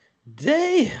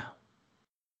Damn.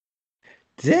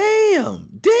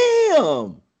 Damn.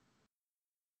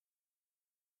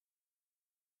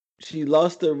 She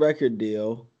lost the record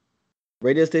deal.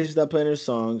 Radio station stopped playing her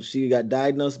songs. She got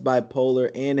diagnosed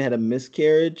bipolar and had a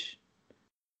miscarriage.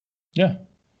 Yeah.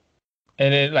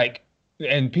 And then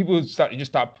and people black people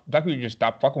just stop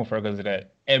fucking with her because of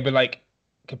that. And but like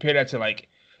compare that to like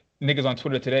niggas on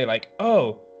Twitter today, like,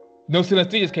 oh, No Ceilings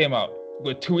 3 just came out.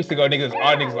 But 2 weeks ago, all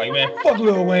niggas like, man, fuck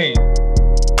Lil Wayne.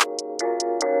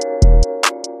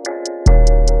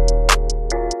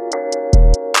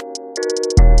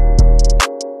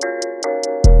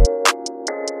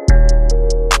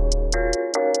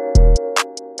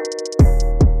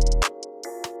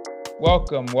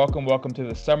 Welcome to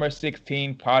the Summer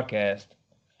 16 podcast.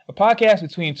 A podcast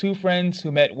between two friends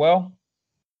who met, well,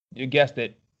 you guessed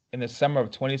it, in the summer of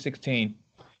 2016.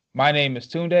 My name is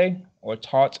Tunde, or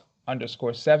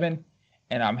Taut_7,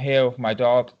 and I'm here with my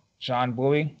dog, John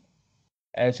Bowie,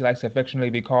 as he likes to affectionately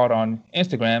be called on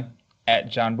Instagram,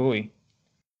 @John Bowie.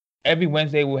 Every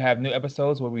Wednesday, we'll have new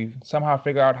episodes where we somehow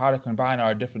figure out how to combine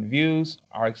our different views,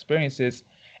 our experiences,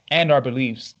 and our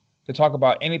beliefs to talk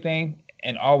about anything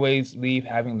and always leave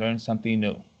having learned something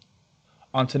new.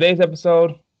 On today's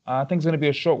episode, I think it's going to be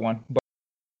a short one, but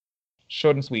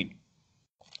short and sweet.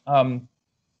 We're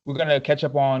going to catch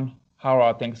up on how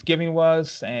our Thanksgiving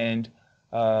was and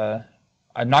a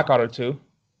knockout or two.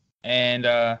 And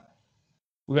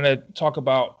we're going to talk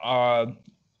about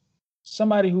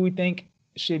somebody who we think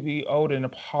should be owed an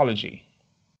apology.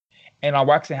 In our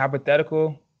Waxing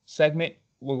Hypothetical segment,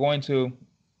 we're going to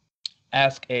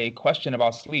ask a question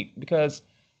about sleep because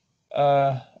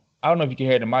I don't know if you can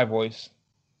hear it in my voice.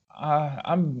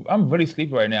 I'm really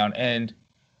sleepy right now, and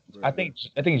I think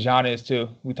John is too.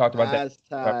 We talked about that.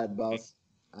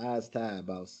 Eyes tired,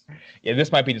 boss. Yeah,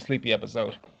 this might be the sleepy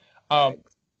episode. And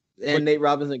Nate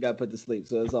Robinson got put to sleep,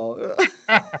 so it's all.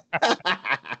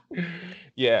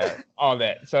 Yeah, all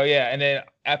that. So yeah, and then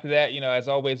after that, as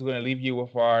always, we're going to leave you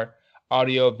with our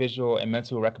audio, visual, and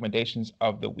mental recommendations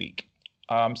of the week.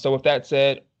 So with that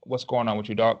said, what's going on with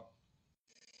you, dog?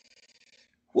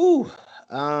 Woo.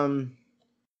 Man,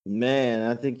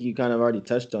 I think you kind of already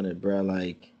touched on it, bro.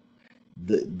 Like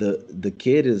the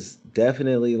kid is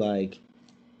definitely like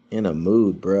in a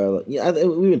mood, bro. Yeah,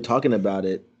 we've been talking about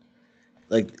it.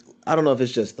 Like, I don't know if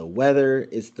it's just the weather,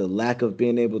 it's the lack of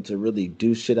being able to really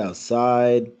do shit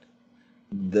outside,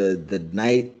 the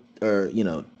night or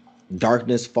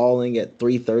darkness falling at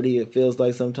 3:30. It feels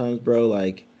like sometimes, bro.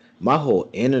 Like my whole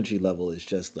energy level is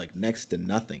just like next to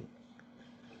nothing.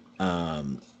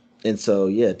 And so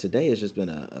yeah, today has just been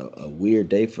a weird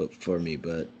day for me,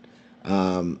 but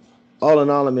all in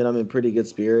all, I mean, I'm in pretty good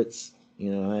spirits.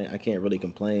 I can't really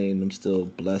complain. I'm still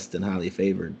blessed and highly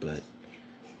favored, but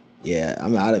yeah,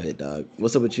 I'm out of it, dog.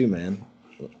 What's up with you, man?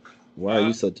 Why are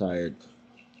you so tired?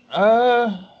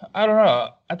 I don't know.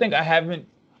 I think I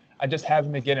just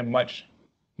haven't been getting much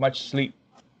sleep,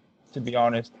 to be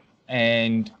honest.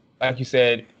 And like you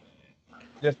said,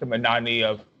 just the monotony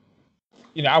of,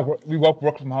 we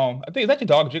work from home. I think, is that your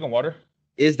dog drinking water?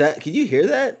 Can you hear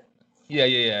that?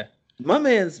 Yeah. My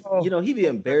man's, he be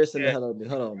embarrassing the hell out of me.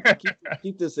 Hold on.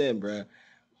 Keep this in, bro.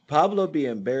 Pablo be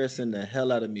embarrassing the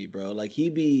hell out of me, bro. Like he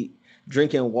be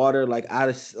drinking water like out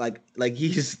of like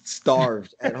he's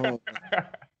starved at home.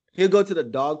 He'll go to the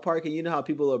dog park, and you know how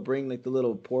people will bring like the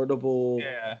little portable.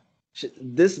 Yeah.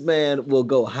 This man will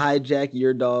go hijack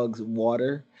your dog's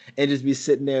water and just be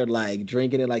sitting there like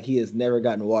drinking it like he has never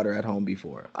gotten water at home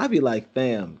before. I'd be like,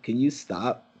 fam, can you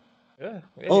stop? Yeah.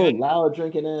 Oh, loud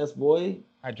drinking ass boy.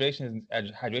 Hydration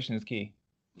is key.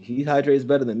 He hydrates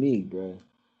better than me, bro.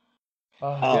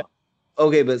 Yeah.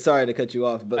 Okay, but sorry to cut you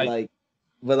off, but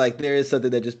like there is something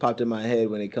that just popped in my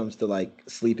head when it comes to like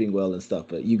sleeping well and stuff.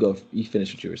 But you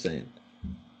finish what you were saying.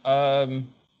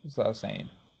 What's what I was saying?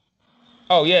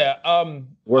 Oh yeah.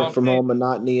 Work from home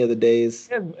monotony of the days.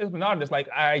 Yeah, it's monotonous. Like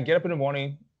I get up in the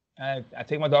morning, I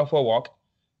take my dog for a walk,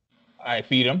 I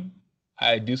feed him,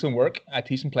 I do some work, I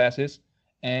teach some classes,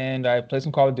 and I play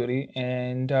some Call of Duty,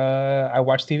 and I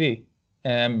watch TV,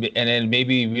 and then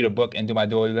maybe read a book and do my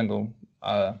Duolingo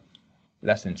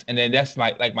lessons, and then that's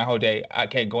my whole day. I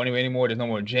can't go anywhere anymore. There's no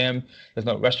more gym. There's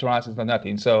no restaurants. There's no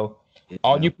nothing. So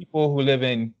all you people who live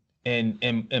in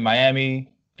Miami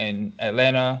and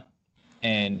Atlanta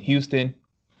and Houston,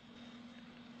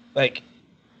 like,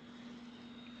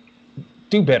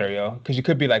 do better, yo, because you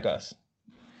could be like us.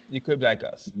 You could be like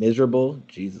us. Miserable,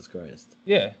 Jesus Christ.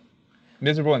 Yeah,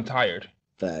 miserable and tired.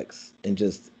 Facts. And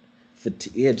just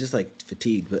just like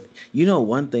fatigued. But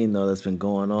one thing though that's been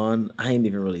going on, I ain't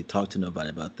even really talked to nobody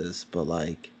about this, but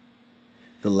like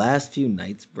the last few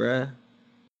nights, bruh,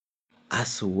 I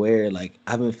swear, like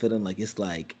I've been feeling like it's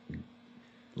like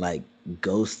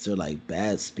ghosts or like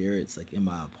bad spirits like in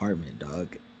my apartment,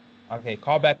 dog. Okay,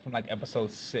 call back from like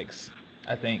episode 6,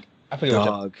 I think. I forget which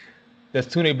episode. Dog. There's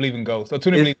Tune Believe in Ghosts. So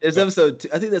Tune Believe It's in Ghosts. episode two.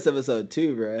 I think that's episode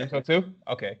two, bro. Episode 2?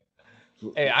 Okay.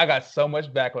 Hey, I got so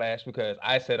much backlash because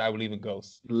I said I believe in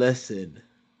ghosts. Listen,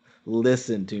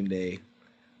 listen, Tunde.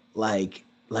 Like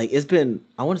it's been.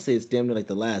 I want to say it's damn near like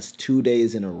the last 2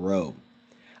 days in a row.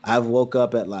 I've woke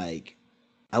up at like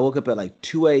I woke up at like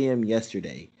 2 a.m.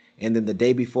 yesterday, and then the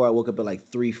day before I woke up at like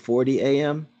 3:40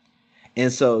 a.m.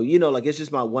 And so like it's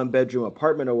just my one bedroom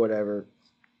apartment or whatever.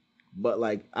 But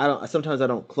like I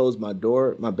don't close my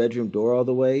bedroom door all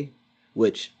the way,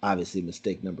 which obviously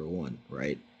mistake number one,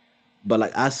 right? But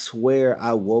like I swear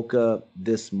I woke up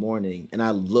this morning and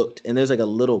I looked and there's like a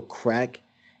little crack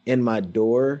in my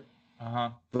door Uh-huh.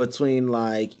 between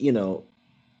like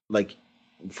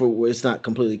for where it's not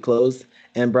completely closed.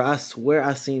 And bro, I swear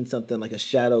I seen something like a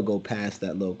shadow go past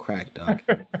that little crack, dog.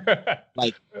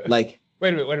 Like like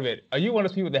Wait a minute. Are you one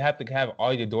of those people that have to have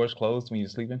all your doors closed when you're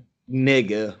sleeping?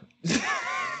 nigga.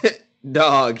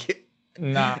 Dog.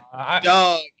 Nah,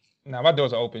 Dog. nah, my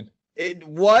doors are open.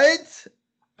 What?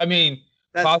 I mean,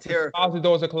 That's terrifying. closet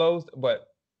doors are closed,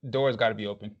 but doors got to be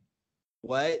open.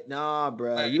 What? Nah,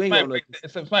 bro. Like, You if ain't somebody, gonna.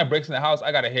 if somebody breaks in the house,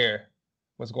 I gotta hear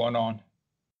what's going on.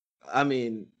 I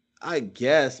mean, I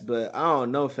guess, but I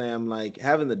don't know, fam. Like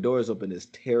having the doors open is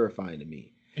terrifying to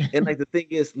me. And like the thing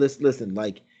is, listen,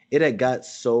 like it had got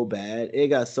so bad. It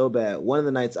got so bad. One of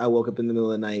the nights I woke up in the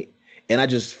middle of the night and I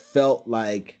just felt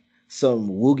like some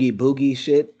woogie boogie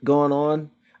shit going on.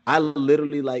 I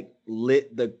literally like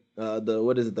lit the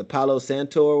what is it, the Palo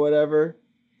Santo or whatever,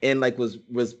 and like was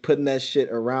putting that shit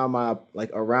around my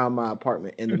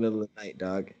apartment in the middle of the night,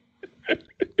 dog.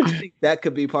 I think that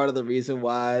could be part of the reason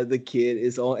why the kid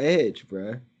is on edge,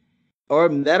 bruh. Or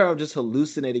that, or I'm just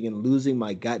hallucinating and losing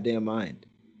my goddamn mind.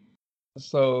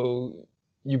 So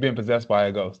you've been possessed by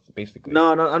a ghost, basically.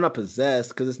 No, no, I'm not possessed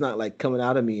because it's not like coming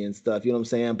out of me and stuff. You know what I'm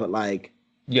saying? But like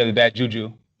You have the bad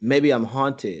juju. maybe I'm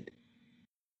haunted.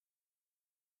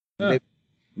 Huh.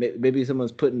 Maybe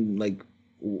someone's putting like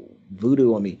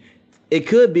voodoo on me. It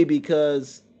could be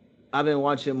because I've been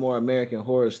watching more American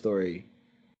Horror Story.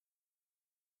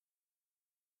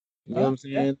 You know what I'm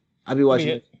Yeah, saying? I be could be watching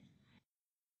it. it.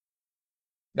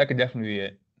 That could definitely be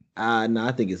it. No,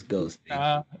 I think it's ghost.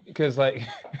 Because like,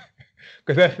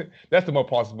 because that's the more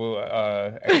possible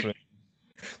explanation.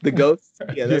 The ghost?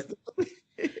 Yeah, Yeah. that's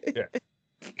Yeah.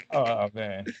 Oh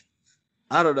man.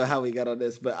 I don't know how we got on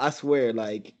this, but I swear,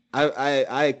 like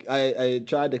I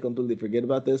tried to completely forget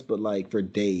about this, but like for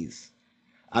days,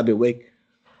 I've been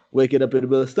waking up in the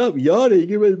middle. Stop yawning!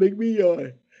 You're ready to make me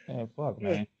yawn. Yeah, fuck,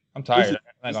 man. I'm tired.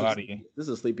 I'm not gonna lie to you. This is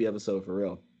a sleepy episode for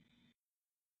real.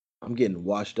 I'm getting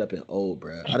washed up and old,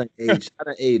 bro. I done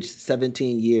aged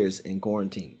 17 years in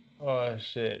quarantine. Oh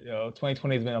shit, yo.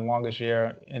 2020 has been the longest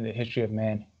year in the history of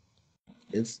man.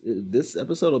 This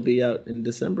episode will be out in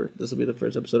December. This will be the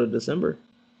first episode of December.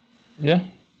 Yeah.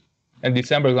 And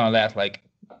December is gonna last like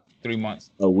 3 months.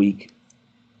 A week.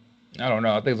 I don't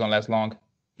know. I think it's gonna last long.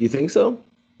 You think so?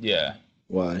 Yeah.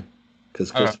 Why?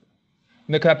 Because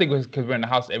No, 'cause I think because we're in the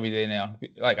house every day now.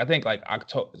 Like I think like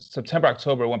September,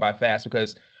 October went by fast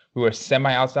because we were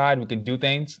semi outside. We could do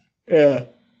things. yeah.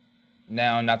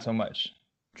 Now, not so much.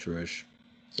 Trish.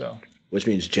 So Which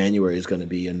means January is going to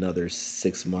be another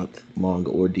 6 month long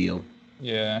ordeal.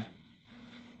 yeah.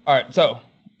 All right. So,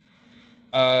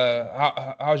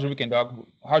 how's your weekend, dog?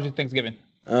 How's your Thanksgiving?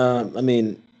 I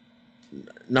mean,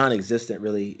 non-existent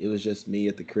really. It was just me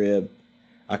at the crib.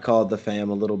 I called the fam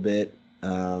a little bit,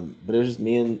 but it was just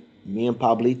me and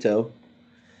Pablito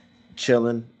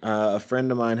chilling. A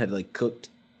friend of mine had like cooked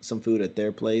some food at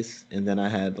their place, and then I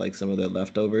had like some of their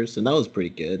leftovers, and that was pretty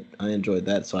good. I enjoyed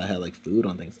that, so I had like food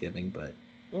on Thanksgiving, but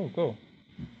Oh, cool.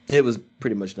 it was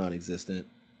pretty much non-existent.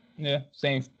 Yeah,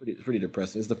 same. Pretty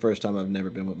depressing. It's the first time I've never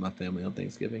been with my family on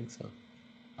Thanksgiving, so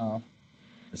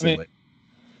that's I mean, it.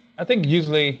 I think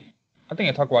usually, I think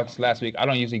I talked about this last week. I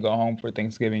don't usually go home for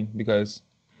Thanksgiving because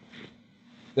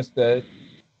just the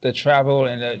travel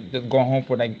and the going home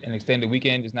for like an extended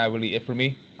weekend is not really it for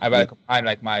me. I rather combine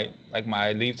like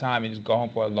my leave time and just go home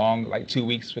for a long like 2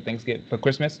 weeks for Thanksgiving for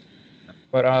Christmas.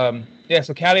 But yeah.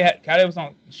 So Callie was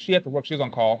on. She had to work. She was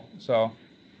on call. So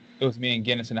it was me and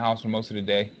Guinness in the house for most of the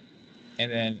day.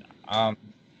 And then I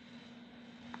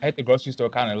hit the grocery store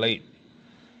kind of late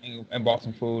and bought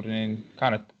some food and then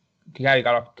kind of Callie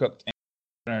got off cooked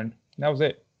and that was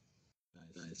it.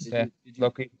 Nice. Yeah,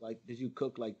 Did you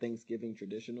cook like Thanksgiving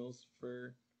traditionals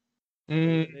for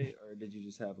Mm, Thursday, or did you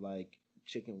just have like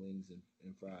chicken wings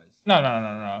and fries?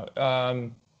 no.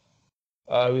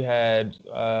 We had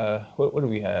what do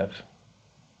we have?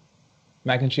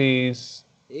 Mac and cheese.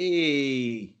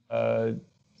 Hey, Uh,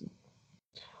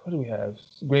 what do we have?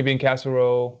 Green bean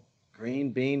casserole.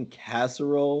 green bean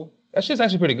casserole. That shit's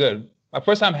actually pretty good. My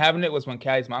first time having it was when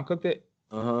Callie's mom cooked it.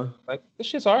 Uh-huh. Like this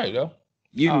shit's alright though.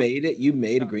 You Um, made it? You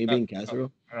made a no, green no, bean no,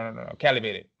 casserole? no. Callie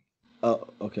made it. Oh,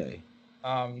 okay.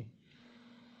 Um,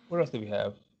 what else do we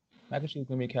have? Mac and cheese,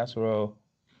 green bean casserole.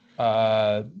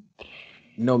 Uh,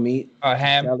 No meat?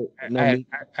 ham. No meat?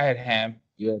 I had ham.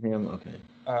 You had ham? Okay.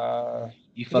 Uh,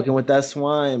 You fucking with that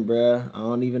swine, bruh. I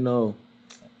don't even know.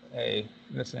 hey,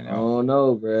 listen, I don't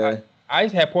know, bruh. I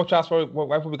used to have pork chops right before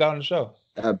we got on the show.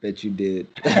 I bet you did.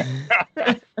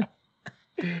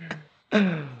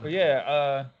 But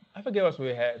yeah, I forget what we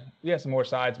had. We had some more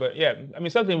sides, but yeah, I mean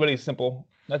something really simple,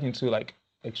 nothing too like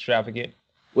extravagant.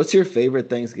 What's your favorite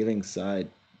Thanksgiving side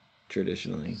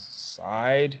traditionally?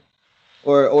 Side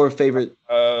Or favorite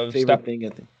stuff, thing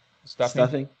at the stuffing.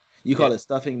 stuffing? You call it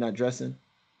stuffing, not dressing?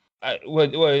 Well,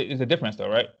 it's a difference though,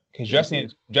 right? Because Yes,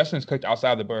 dressing's cooked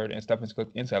outside the bird and stuffing's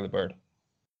cooked inside the bird.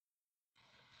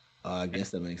 I guess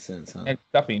that makes sense, huh? And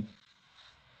stuffing,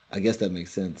 I guess that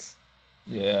makes sense.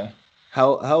 yeah.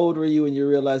 How old were you when you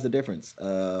realized the difference?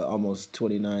 Almost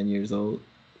 29 years old.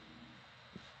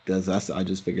 Because I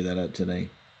just figured that out today.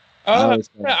 I always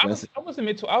call it Yeah, dressing. I was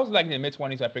I was like in the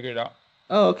mid-20s. I figured it out.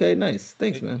 Oh, okay, nice.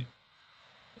 Thanks, man.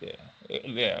 Yeah,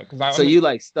 yeah. Because I So you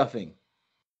like stuffing?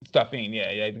 stuffing,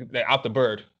 yeah, like out the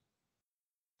bird.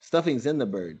 Stuffing's in the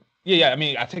bird. Yeah. I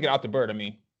mean, I take it out the bird. I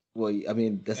mean, Well, I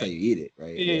mean that's how you eat it,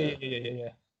 right? yeah.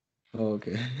 Oh,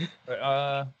 okay. But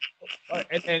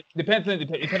and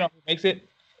depending on who makes it,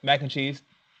 mac and cheese.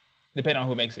 Depending on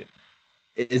who makes it.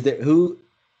 Is there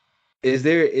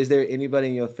anybody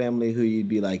in your family who you'd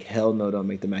be like, hell no, don't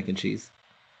make the mac and cheese?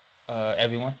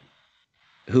 Everyone.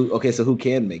 Who? Okay, so who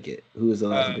can make it? Who is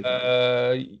allowed to make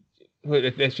it? Who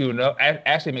that you know,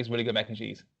 Ashley makes really good mac and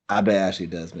cheese. I bet Ashley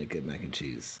does make good mac and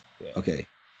cheese. Yeah. Okay.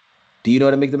 Do you know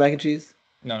how to make the mac and cheese?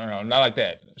 No, not like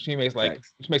that. She makes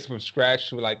Facts. she makes it from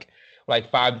scratch with like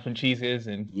 5 different cheeses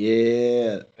and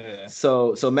Yeah. yeah.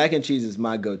 So mac and cheese is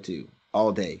my go-to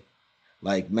all day.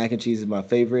 Like mac and cheese is my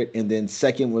favorite, and then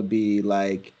second would be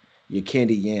like your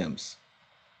candy yams.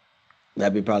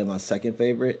 That'd be probably my second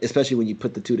favorite, especially when you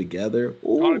put the two together.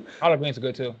 Ooh, Collard greens are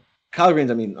good too. collard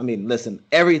greens. Listen,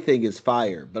 everything is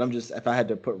fire, but I'm just if I had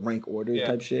to put rank order Yeah.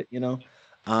 type shit, you know.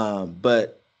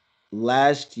 But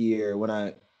last year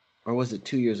or was it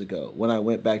 2 years ago when I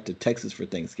went back to Texas for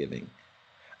Thanksgiving,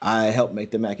 I helped make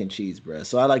the mac and cheese, bro.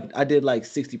 So I did like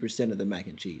 60% of the mac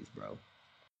and cheese, bro,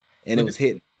 and it was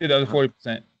hitting. The other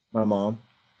 40%. My mom,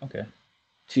 Okay.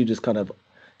 she just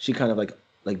she kind of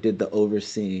like did the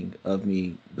overseeing of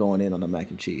me going in on the mac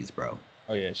and cheese, bro.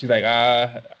 Oh yeah. She's like,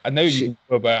 I know She, you,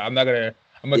 but I'm gonna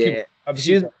yeah, she keep was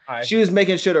it high. she was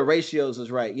making sure the ratios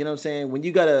was right. You know what I'm saying? When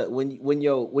you gotta when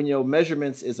your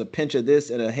measurements is a pinch of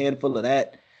this and a handful of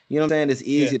that, you know what I'm saying? It's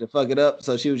Yeah. easy to fuck it up.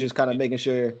 So she was just kind of making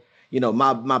sure,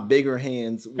 my bigger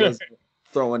hands was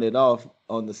throwing it off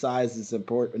on the sizes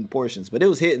and portions. But it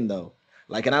was hitting though.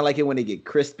 Like, and I like it when they get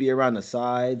crispy around the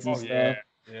sides and Oh stuff.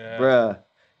 yeah. Bruh.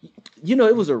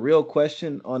 It was a real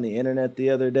question on the internet the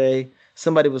other day.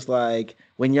 Somebody was like,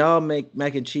 when y'all make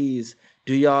mac and cheese,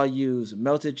 do y'all use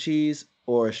melted cheese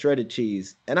or shredded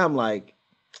cheese? And I'm like,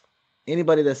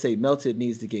 anybody that say melted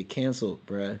needs to get canceled,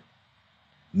 bruh.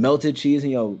 Melted cheese in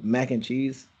your mac and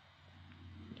cheese?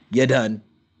 You're done.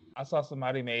 I saw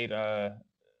somebody made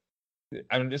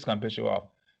I'm just gonna piss you off.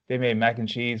 They made mac and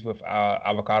cheese with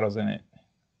avocados in it.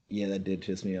 Yeah, that did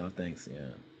piss me off. Thanks. Yeah.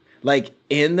 Like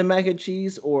in the mac and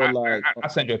cheese or like I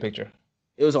sent you a picture.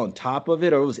 it was on top of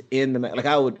it or it was in the mac. Like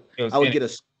I would get a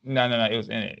No, it was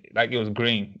in it. Like it was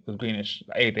green. It was greenish.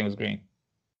 Like, everything was green.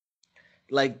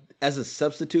 like as a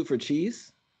substitute for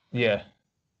cheese. Yeah.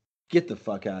 Get the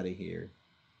fuck out of here.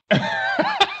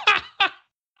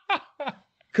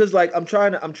 Cause like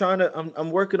I'm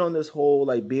working on this whole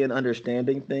like being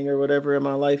understanding thing or whatever in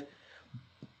my life.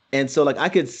 And so like I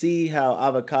could see how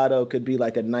avocado could be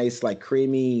like a nice like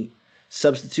creamy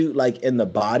substitute like in the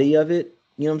body of it.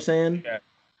 You know what I'm saying? Yeah.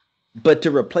 But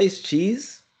to replace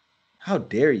cheese, how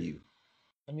dare you?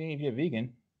 I mean, if you're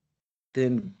vegan,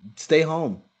 Then stay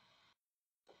home.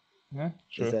 yeah,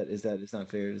 sure, Is that it's not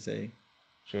fair to say?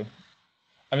 sure.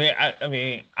 I mean,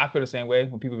 I feel the same way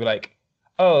when people be like,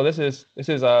 "Oh, this is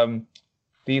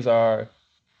these are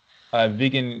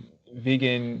vegan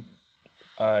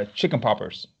chicken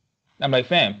poppers." I'm like,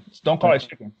 "Fam, don't call it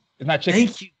chicken. It's not chicken.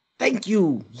 Thank you. Thank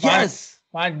you. Yes.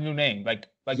 Find a new name. Like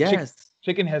Yes.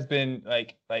 chicken has been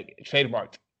like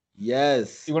trademarked.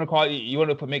 Yes. You want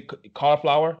to make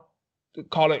cauliflower?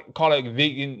 call it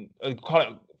vegan, call it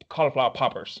cauliflower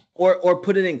poppers. Or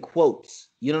put it in quotes.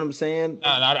 You know what I'm saying? No,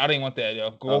 I didn't want that,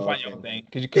 yo. Go find your own thing,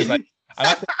 because like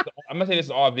I'm not saying this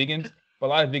is all vegans, but a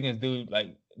lot of vegans do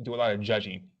a lot of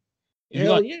judging.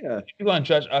 Hell yeah! If you're gonna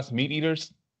judge us meat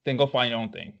eaters, then go find your own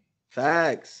thing.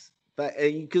 Facts.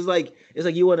 Because like it's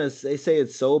like you want to say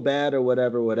it's so bad or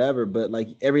whatever, but like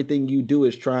everything you do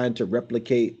is trying to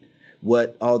replicate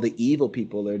what all the evil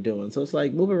people are doing. So it's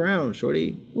like move around,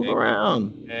 shorty, move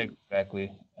around.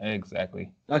 Exactly.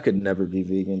 I could never be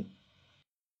vegan.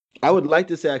 I would like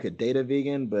to say I could date a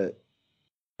vegan, but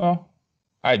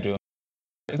I do.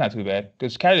 It's not too bad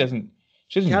because Callie's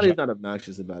not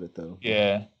obnoxious about it though.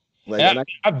 Yeah, like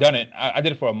I've done it. I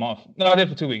did it for a month. No, I did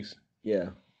it for 2 weeks. Yeah.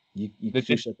 You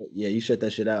shut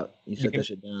that shit out. You shut that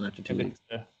shit down after 2 weeks.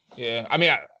 Yeah. I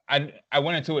mean, I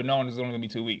went into it knowing it was only gonna be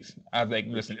 2 weeks. I was like,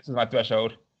 listen, this is my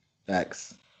threshold.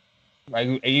 Facts.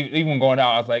 Like even going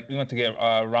out, I was like, we went to get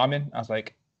ramen. I was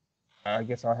like, I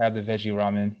guess I'll have the veggie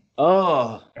ramen.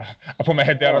 Oh. I put my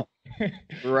head down.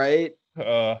 Right.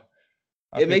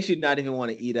 It makes you not even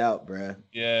want to eat out, bruh.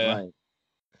 Yeah. Right.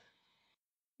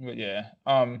 But yeah.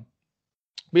 But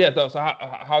yeah. So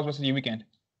how's the rest of your weekend?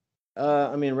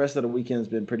 I mean, rest of the weekend's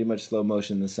been pretty much slow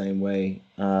motion the same way.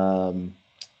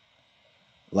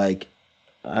 Like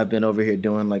I've been over here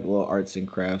doing like little arts and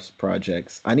crafts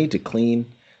projects. I need to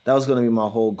clean. That was going to be my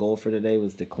whole goal for today,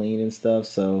 was to clean and stuff.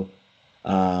 So,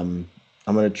 I'm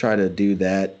going to try to do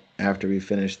that after we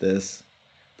finish this.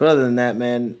 But other than that,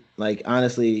 man, like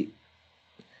honestly,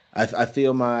 I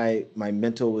feel my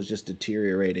mental was just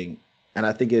deteriorating, and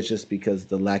I think it's just because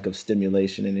the lack of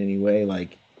stimulation in any way.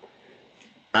 Like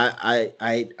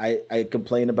I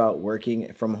complain about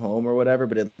working from home or whatever,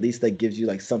 but at least that gives you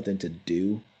like something to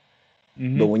do.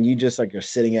 Mm-hmm. But when you just like you're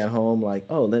sitting at home, like,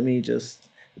 oh, let me just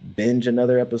binge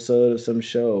another episode of some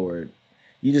show, or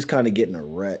you just kind of get in a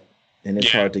rut, and it's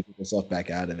hard to get yourself back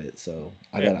out of it. So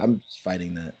I'm just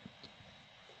fighting that.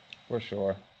 For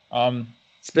sure.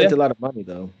 Spent a lot of money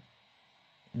though.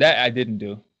 That I didn't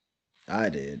do. I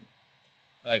did.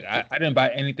 Like I didn't buy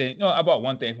anything. No, I bought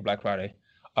one thing for Black Friday.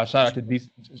 Shout out to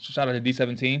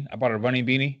D17. I bought a running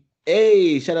beanie.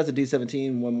 Hey, shout out to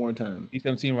D17 one more time.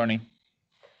 D17 running.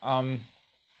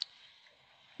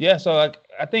 Yeah, so like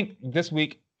I think this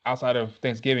week outside of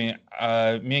Thanksgiving, me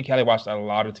and Callie watched a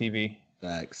lot of TV.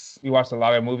 Facts. We watched a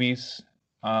lot of movies,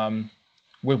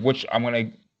 with which I'm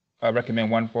gonna recommend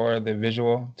one for the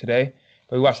visual today.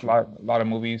 But we watched a lot of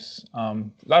movies, a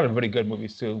lot of really good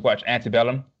movies too. We watched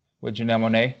Antebellum with Janelle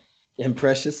Monáe. And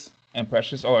Precious,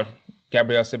 or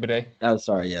Gabrielle Sidibe. Oh,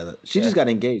 sorry, yeah. She just got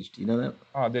engaged. You know that?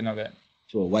 Oh, I didn't know that.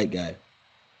 To a white guy.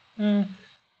 And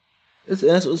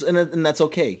that's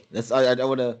okay. I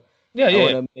want to. I want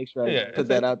to make sure I put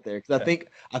that out there, because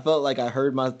I felt like I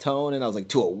heard my tone and I was like,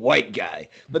 to a white guy,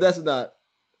 but that's not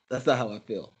how I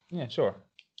feel. Yeah, sure.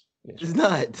 It's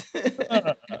not.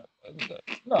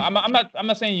 No, I'm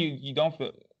not saying you don't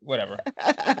feel whatever.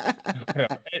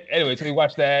 Anyway, so we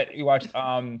watched that. We watched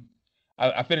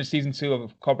I finished season 2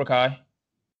 of Cobra Kai.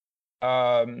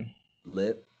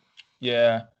 Lit.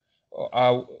 Yeah.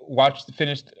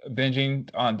 Finished binging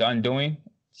on The Undoing.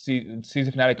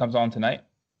 Season finale comes on tonight.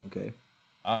 Okay.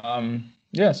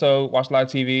 Yeah, so watched a lot of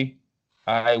TV.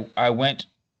 I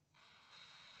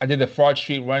did the Fraud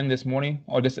Street run this morning,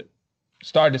 or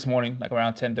started this morning, like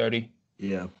around 10:30.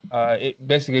 Yeah. It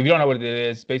basically, if you don't know what it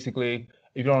is, basically,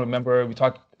 if you don't remember, I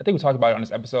think we talked about it on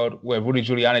this episode where Rudy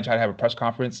Giuliani tried to have a press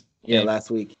conference. Yeah, last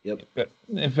week. Yep.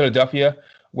 In Philadelphia,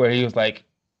 where he was like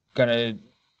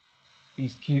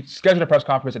he scheduled a press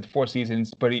conference at the Four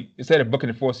Seasons, but instead of booking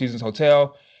the Four Seasons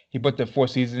hotel, he booked the Four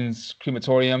Seasons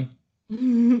crematorium.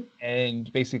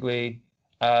 And basically,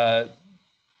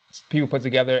 people put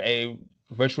together a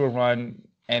virtual run,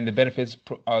 and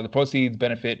the proceeds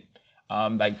benefit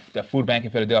like the food bank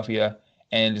in Philadelphia,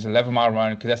 and it's an 11-mile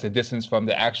run because that's the distance from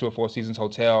the actual Four Seasons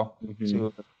hotel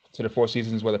to the Four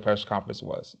Seasons where the press conference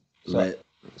was.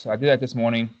 So I did that this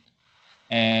morning,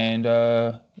 and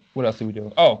what else did we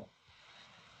do? Oh,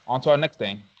 on to our next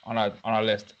thing on our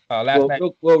list. Night.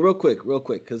 Real quick,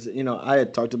 because I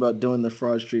had talked about doing the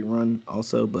Fraud Street run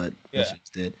also, but I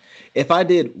just did. If I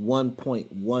did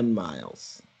 1.1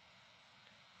 miles,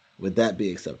 would that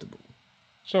be acceptable?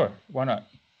 Sure, why not?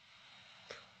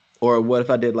 Or what if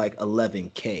I did like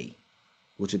 11K,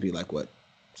 which would be like what,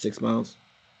 6 miles?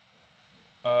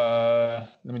 Let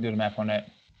me do the math on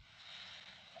that.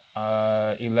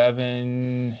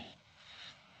 11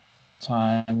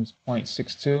 times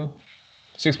 0.62,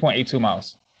 6.82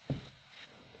 miles.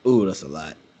 Ooh, that's a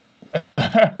lot.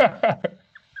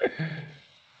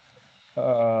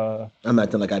 I'm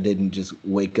acting like I didn't just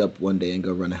wake up one day and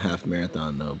go run a half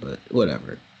marathon though, but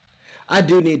whatever. I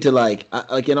do need to like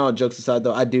in all jokes aside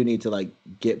though, I do need to like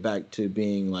get back to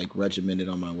being like regimented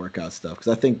on my workout stuff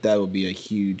because I think that would be a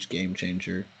huge game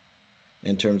changer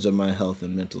in terms of my health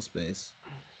and mental space.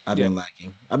 I've been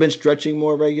lacking. I've been stretching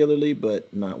more regularly,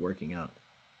 but not working out.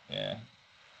 Yeah,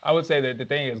 I would say that the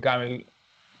thing that's got me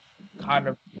kind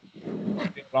of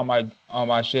on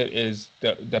my shit is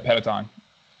the Peloton.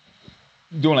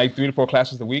 Doing like 3 to 4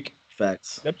 classes a week.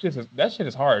 Facts. That shit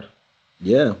is hard.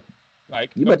 Yeah.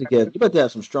 Like you about to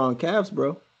have some strong calves,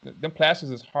 bro. Them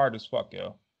classes is hard as fuck,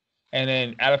 yo. And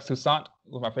then Alex Toussaint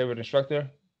was my favorite instructor,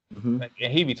 like,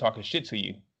 and he be talking shit to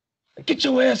you. Like, get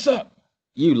your ass up.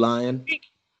 You lying?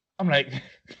 I'm like,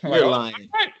 you're lying.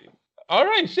 All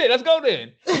right, shit, let's go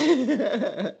then.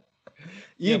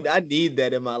 I need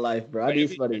that in my life, bro. I need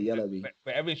somebody to yell at me.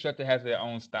 But every instructor has their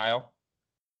own style,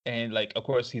 and like, of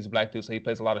course, he's a black dude, so he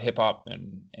plays a lot of hip hop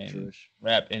and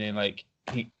rap, and then like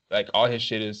he like all his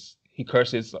shit is he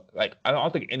curses. Like I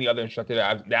don't think any other instructor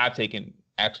that I've taken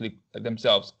actually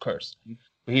themselves curse,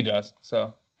 but he does.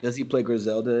 So does he play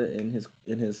Griselda in his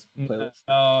playlist?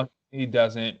 No, he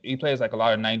doesn't. He plays like a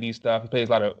lot of '90s stuff. He plays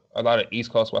a lot of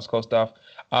East Coast, West Coast stuff.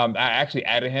 I actually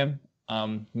added him.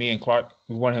 Me and Clark,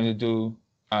 we wanted him to do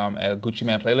a Gucci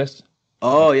Mane playlist.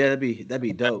 Oh yeah, that'd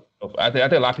be dope. I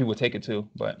think a lot of people would take it too,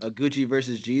 but a Gucci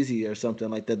versus Jeezy or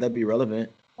something like that. That'd be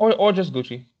relevant. Or just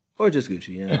Gucci. Or just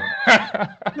Gucci, yeah.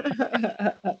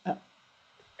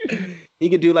 he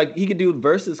could do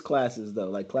versus classes though,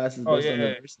 like classes based on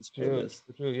the versus playlist.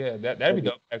 True, yeah. That'd be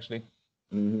dope actually.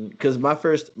 Because my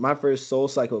first Soul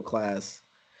Cycle class,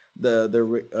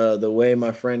 the way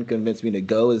my friend convinced me to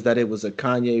go is that it was a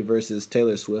Kanye versus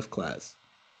Taylor Swift class.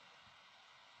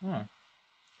 Huh.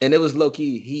 And it was low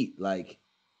key heat, like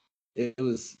it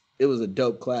was a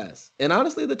dope class. And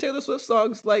honestly, the Taylor Swift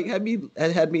songs like had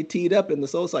me teed up in the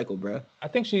Soul Cycle, bro. I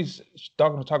think she's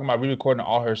talking about re-recording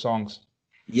all her songs.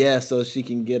 Yeah, so she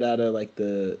can get out of like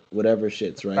the whatever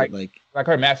shits, right? Like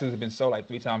her masters have been sold like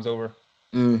 3 times over.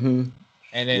 Mm-hmm.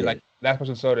 And then like last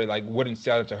person sold it like wouldn't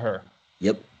sell it to her.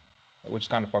 Yep. Which is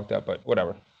kind of fucked up, but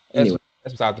whatever. Anyway,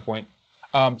 that's beside the point.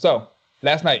 So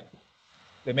last night,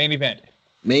 the main event.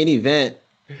 We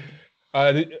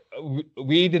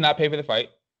did not pay for the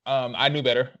fight. I knew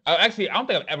better. Actually, I don't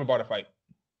think I've ever bought a fight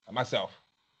myself.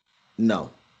 No.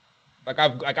 Like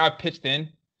I've pitched in.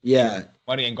 Yeah.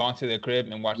 Money and gone to the crib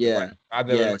and watched. Yeah. The fight. I've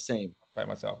never same. Fight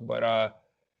myself, but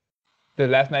the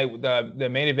last night the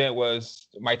main event was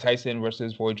Mike Tyson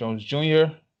versus Roy Jones Jr.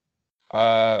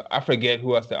 I forget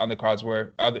who else the undercards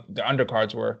were. The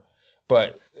undercards were,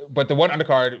 but the one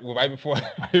undercard right before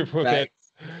that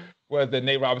was the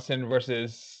Nate Robinson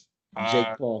versus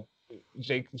Jake Paul.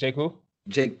 Jake who?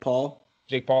 Jake Paul.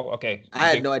 Jake Paul. Okay. I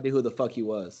had no idea who the fuck he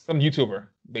was. Some YouTuber,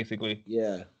 basically.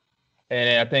 Yeah.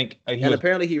 And I think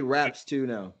apparently he raps too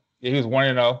now. Yeah, he was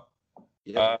 1-0.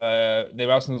 Yep. Nate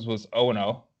Robinson was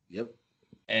 0-0. Yep.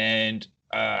 And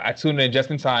I tuned in just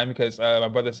in time because my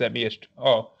brother sent me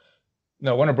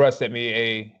Warner Bros sent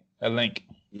me a link.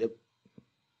 Yep.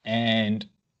 And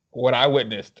what I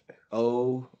witnessed.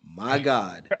 Oh my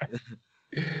God.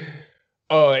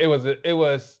 Oh, it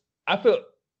was. I feel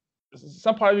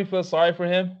some part of me feels sorry for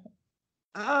him.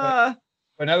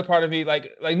 Another part of me,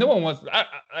 like no one wants. I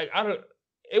don't.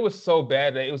 It was so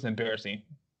bad that it was embarrassing.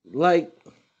 Like.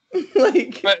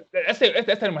 But that's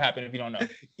what happened if you don't know.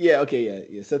 Yeah. Okay.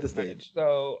 Yeah. Set the stage.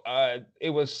 So it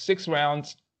was 6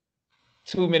 rounds,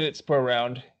 2 minutes per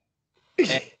round,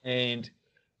 and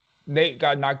Nate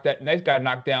got knocked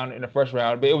down in the first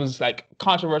round, but it was like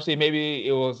controversy. Maybe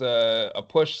it was a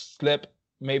push slip.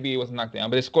 Maybe it was a knockdown,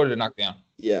 but they scored a knockdown.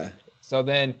 Yeah. So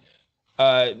then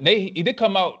Nate he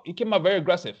came out very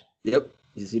aggressive. Yep.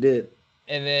 Yes, he did.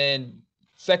 And then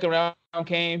second round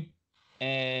came,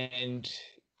 and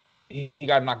he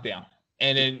got knocked down,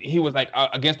 and then he was like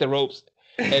against the ropes,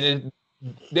 and then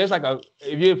there's like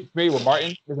if you're familiar with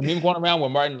Martin, there's a meme going around where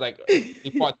Martin's like he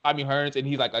fought Tommy Hearns and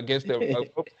he's like against the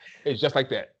ropes. It's just like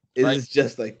that. It's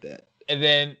just like that. And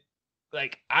then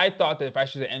like I thought that if I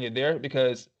should have ended there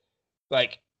because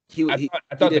like I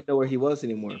thought didn't know where he was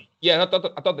anymore. Yeah, I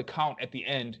thought the count at the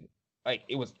end like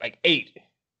it was like 8.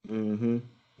 Mm-hmm.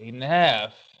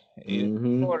 8.5.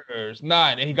 8 quarters,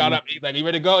 9, and he got up. He's like, "You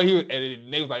ready to go?"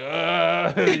 And Nate was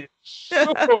like,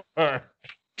 sure.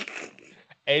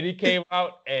 And he came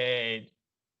out and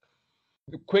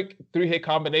the quick 3-hit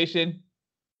combination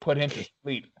put him to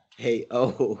sleep. Hey,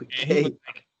 and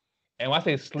when I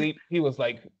say sleep, he was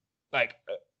like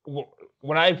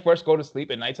when I first go to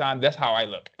sleep at nighttime, that's how I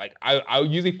look. Like I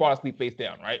usually fall asleep face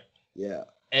down, right? Yeah.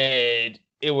 And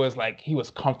it was like he was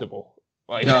comfortable.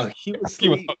 Like, No, he was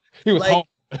asleep. He was like, home.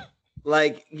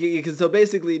 Like, so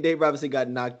basically, Dave Robinson got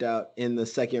knocked out in the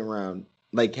second round,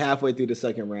 like halfway through the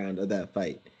second round of that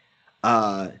fight.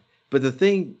 But the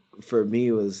thing for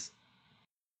me was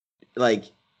like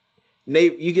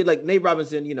Nate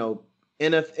Robinson,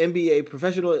 NBA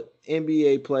professional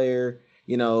NBA player.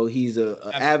 He's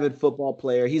a avid football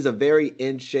player. He's a very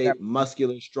in shape,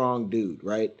 muscular, strong dude,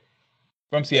 right?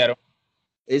 From Seattle.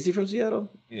 Is he from Seattle?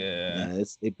 Yeah. Nah,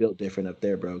 they built different up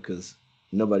there, bro. Because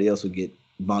nobody else would get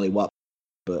Molly Wop.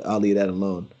 But I'll leave that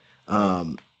alone.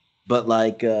 But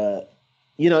like, it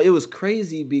was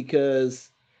crazy because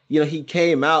he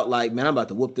came out like, man, I'm about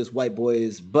to whoop this white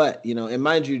boy's butt. And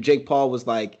mind you, Jake Paul was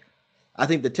like, I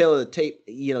think the tail of the tape,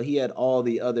 he had all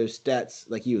the other stats,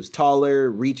 like he was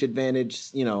taller, reach advantage,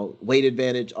 weight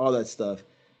advantage, all that stuff.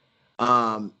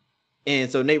 And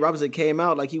so Nate Robinson came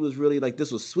out like he was really like,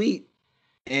 this was sweet.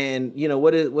 And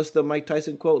what's the Mike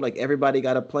Tyson quote? Like, everybody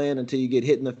got a plan until you get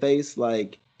hit in the face.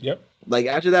 Like, yep. Like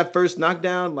after that first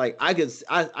knockdown, like I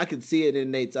could see it in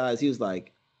Nate's eyes. He was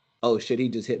like, "Oh shit, he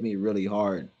just hit me really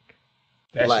hard."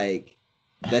 That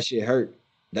shit hurt.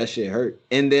 That shit hurt.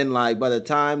 And then like by the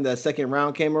time that second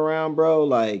round came around, bro,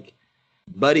 like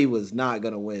Buddy was not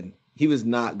gonna win. He was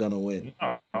not gonna win.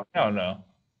 Oh, hell no.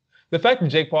 The fact that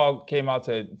Jake Paul came out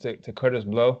to Curtis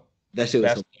blow, that shit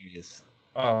was hilarious.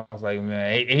 Oh, I was like,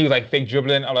 man, he was like fake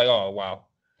dribbling. I'm like, oh wow.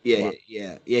 Yeah, wow.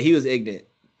 yeah. He was ignorant.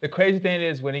 The crazy thing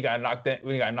is when he got knocked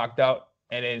out,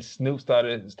 and then Snoop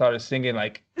started singing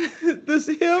like this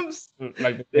hymns,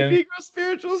 like the Negro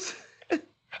spirituals.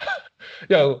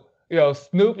 yo,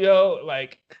 Snoop,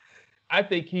 like I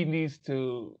think he needs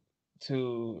to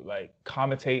like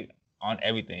commentate on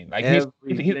everything. Like he's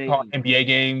calling NBA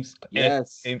games.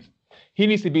 Yes, games. He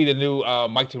needs to be the new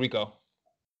Mike Tirico.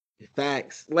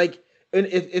 Facts. Like, and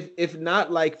if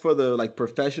not like for the like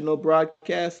professional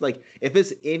broadcast, like if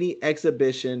it's any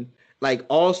exhibition, like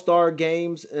all-star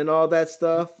games and all that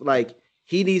stuff, like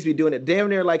he needs to be doing it damn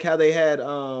near like how they had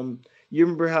you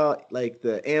remember how like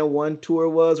the N1 tour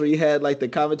was where you had like the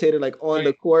commentator like on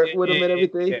the court with him and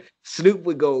everything? Yeah. Snoop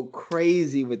would go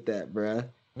crazy with that, bruh.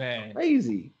 Man.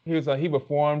 Crazy. He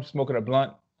performed smoking a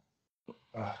blunt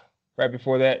right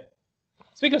before that.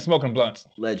 Speaking of smoking blunts.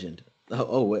 Legend.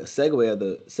 What segue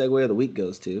of the week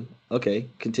goes to. Okay,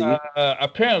 continue.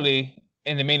 Apparently,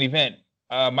 in the main event,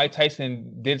 Mike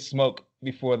Tyson did smoke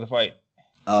before the fight.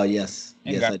 Oh yes,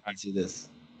 yes, I did see this.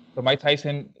 So Mike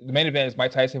Tyson, the main event is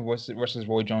Mike Tyson versus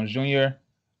Roy Jones Jr.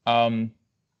 Coming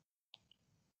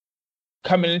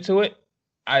into it,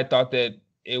 I thought that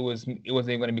it wasn't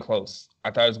even going to be close.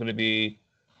 I thought it was going to be,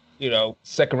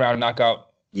 second round knockout.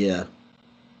 Yeah.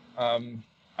 Body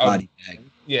bag.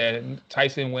 Yeah,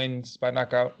 Tyson wins by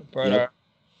knockout, but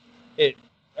it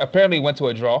apparently went to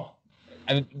a draw,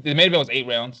 and the main event was 8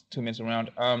 rounds, 2 minutes a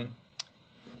round.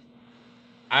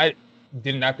 I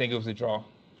did not think it was a draw.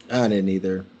 I didn't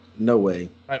either. No way.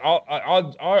 Like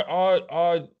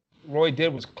all Roy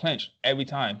did was clinch every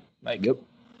time. Like, yep.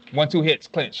 1-2 hits,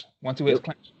 clinch. 1-2 hits,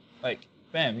 clinch. Like,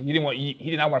 bam, he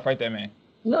did not want to fight that man.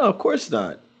 No, of course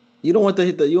not. You don't want to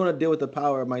you want to deal with the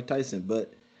power of Mike Tyson,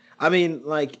 but I mean,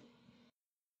 like.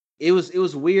 It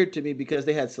was weird to me because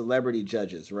they had celebrity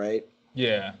judges, right?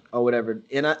 Yeah. Or whatever.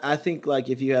 And I think like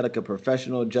if you had like a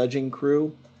professional judging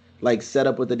crew, like set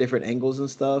up with the different angles and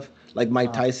stuff, like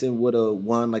Mike Tyson would have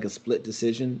won like a split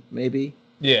decision, maybe.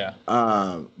 Yeah.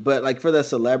 But like for the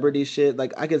celebrity shit,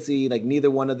 like I could see like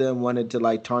neither one of them wanted to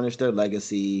like tarnish their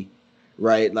legacy,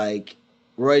 right? Like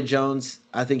Roy Jones,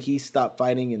 I think he stopped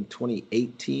fighting in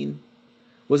 2018.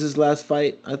 Was his last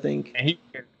fight, I think. And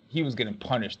he was getting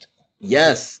punished.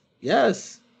 Yes.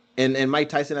 And Mike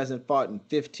Tyson hasn't fought in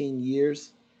 15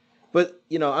 years. But,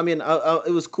 I mean,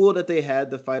 it was cool that they had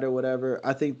the fight or whatever.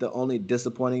 I think the only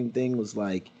disappointing thing was,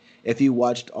 like, if you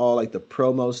watched all, like, the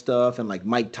promo stuff and, like,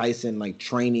 Mike Tyson, like,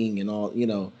 training and all,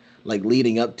 like,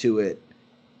 leading up to it,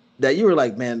 that you were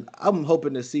like, man, I'm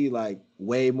hoping to see, like,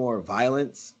 way more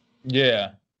violence.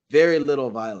 Yeah. Very little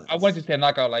violence. I wanted to see a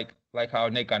knockout like how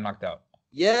Nate got knocked out.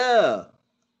 Yeah.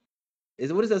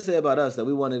 What does that say about us that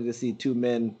we wanted to see two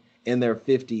men in their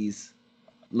 50s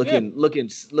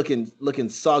looking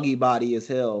soggy body as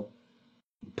hell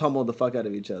pummel the fuck out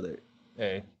of each other?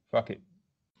 Hey, fuck it.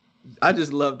 I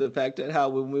just love the fact that how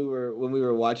when we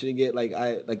were watching it, like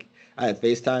I had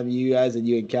FaceTime you guys and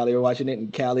you and Callie were watching it,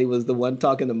 and Callie was the one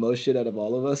talking the most shit out of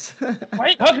all of us. Why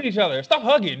ain't hugging each other? Stop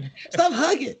hugging. Stop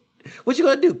hugging. What you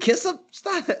gonna do? Kiss him?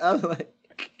 Stop it. I was like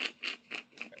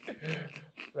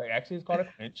actually it's called a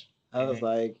clinch. I was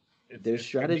like, there's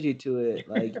strategy to it.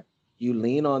 Like, you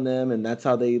lean on them, and that's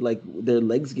how they like their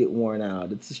legs get worn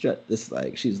out. It's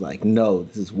like she's like, no,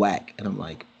 this is whack, and I'm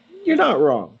like, You're not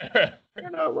wrong. You're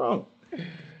not wrong.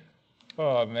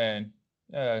 Oh man.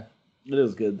 It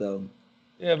was good though.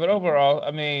 Yeah, but overall,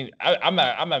 I mean, I'm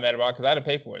not mad about it because I had to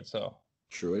pay for it. So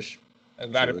True-ish. I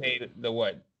got to pay the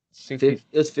what 60.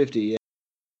 It's 50. Yeah.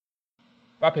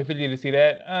 If I paid 50 to see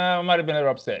that, I might have been a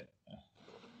little upset.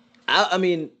 I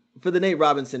mean, for the Nate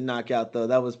Robinson knockout though,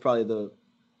 that was probably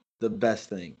the best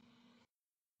thing.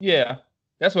 Yeah,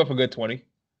 that's worth a good 20.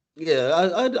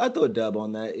 Yeah, I throw a dub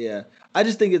on that. Yeah, I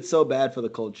just think it's so bad for the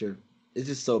culture. It's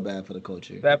just so bad for the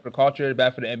culture. Bad for the culture,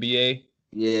 bad for the NBA.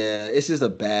 Yeah, it's just a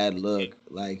bad look,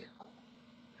 like,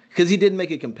 because he didn't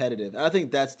make it competitive. I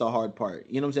think that's the hard part.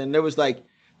 You know what I'm saying?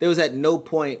 There was at no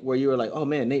point where you were like, oh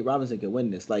man, Nate Robinson could win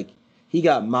this. Like, he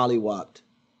got mollywopped.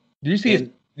 Did you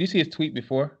see his tweet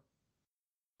before?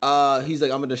 He's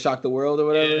like, I'm gonna shock the world or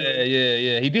whatever.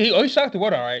 Yeah. He did. He shocked the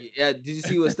world, all right. Yeah. Did you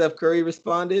see what Steph Curry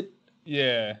responded?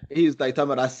 Yeah. He was like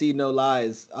talking about, I see no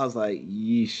lies. I was like,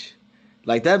 yeesh.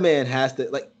 Like, that man has to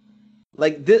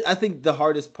like this. I think the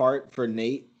hardest part for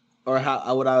Nate, or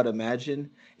what I would imagine,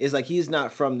 is like he's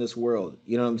not from this world.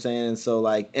 You know what I'm saying? And so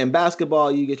like in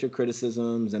basketball, you get your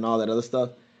criticisms and all that other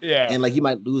stuff. Yeah. And like you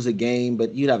might lose a game,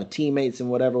 but you'd have teammates and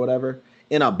whatever.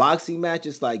 In a boxing match,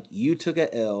 it's like you took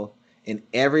a L and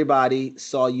everybody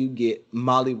saw you get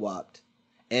mollywopped,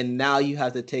 and now you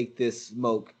have to take this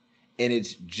smoke, and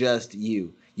it's just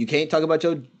you. You can't talk about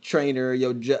your trainer,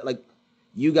 you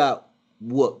got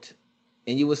whooped,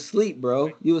 and you was asleep,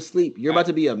 bro. You was asleep. You're about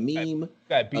to be a meme,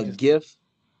 a gif,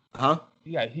 huh?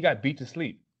 Yeah, he got beat to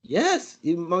sleep. Yes,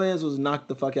 my man was knocked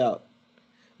the fuck out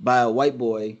by a white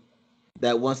boy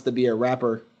that wants to be a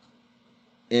rapper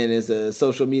and is a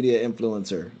social media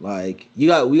influencer. Like, we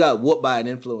got whooped by an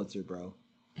influencer, bro.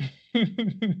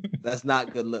 That's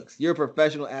not good looks. You're a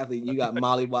professional athlete and you got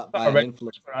mollywopped by an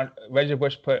influencer. Reggie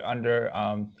Bush put under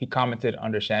he commented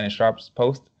under Shannon Sharp's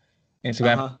post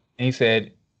Instagram, and he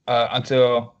said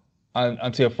until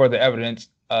further evidence,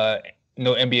 no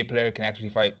NBA player can actually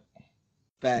fight.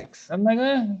 Facts. I'm like,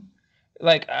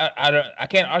 I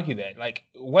can't argue that. Like,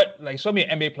 what, like, show me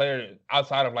an NBA player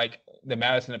outside of like the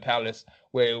Madison and the Palace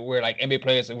where like NBA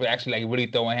players were actually like really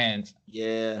throwing hands.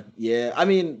 Yeah. I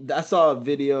mean, I saw a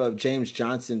video of James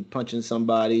Johnson punching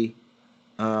somebody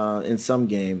in some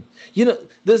game. You know,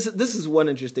 this is one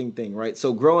interesting thing, right?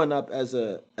 So growing up as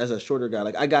a shorter guy,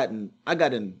 like I got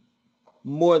in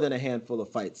more than a handful of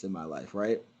fights in my life,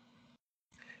 right?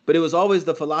 But it was always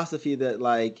the philosophy that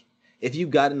like if you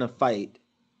got in a fight,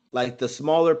 like the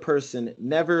smaller person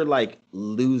never like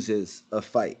loses a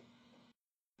fight,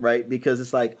 right? Because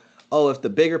it's like, oh, if the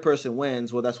bigger person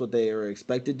wins, well, that's what they are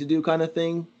expected to do, kind of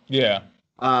thing. Yeah.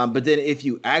 But then if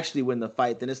you actually win the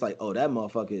fight, then it's like, oh, that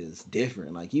motherfucker is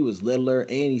different. Like he was littler and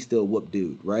he still whooped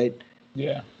dude, right?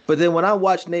 Yeah. But then when I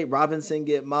watched Nate Robinson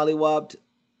get mollywopped,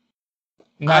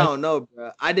 I don't know,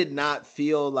 bro. I did not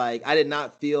feel like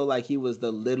he was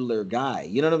the littler guy.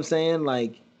 You know what I'm saying?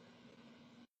 Like,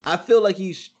 I feel like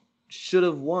he should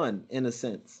have won in a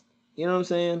sense. You know what I'm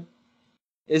saying?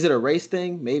 Is it a race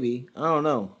thing? Maybe. I don't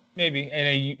know. Maybe. And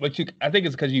I think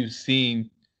it's because you've seen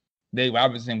Nate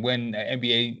Robinson win an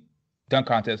NBA dunk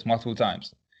contest multiple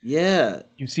times. Yeah.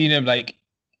 You've seen him like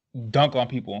dunk on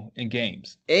people in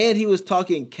games. And he was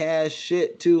talking cash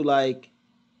shit too, like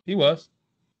he was.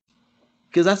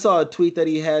 Because I saw a tweet that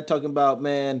he had talking about,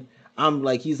 man, I'm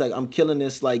killing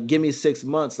this, like, give me 6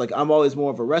 months. Like, I'm always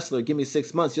more of a wrestler. Give me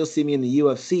 6 months. You'll see me in the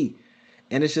UFC.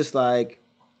 And it's just like,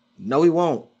 no, he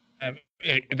won't.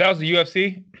 If that was the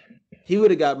UFC, he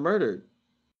would have got murdered.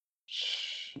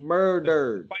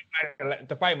 Murdered.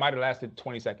 The fight might have lasted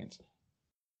 20 seconds.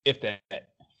 If that.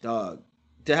 Dog.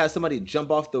 To have somebody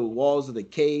jump off the walls of the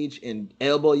cage and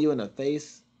elbow you in the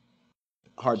face,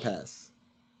 hard pass.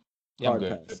 Hard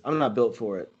pass. I'm not built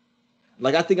for it.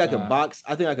 Like, I think I could box.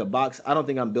 I don't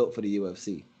think I'm built for the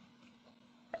UFC.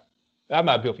 I'm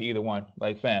not built for either one.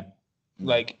 Like, fam,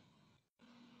 like,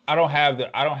 I don't have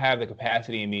the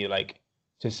capacity in me, like,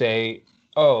 to say,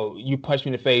 oh, you punched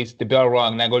me in the face, the bell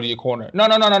rung, and I go to your corner. No.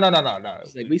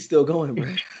 It's like, we still going,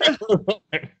 bro.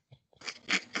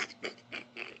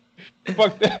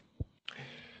 Fuck that.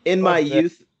 In my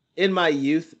youth,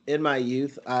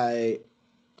 I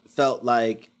felt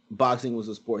like boxing was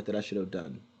a sport that I should have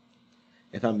done,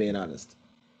 if I'm being honest.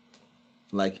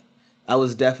 Like, I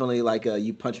was definitely like a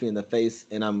you punch me in the face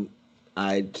and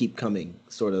I keep coming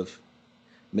sort of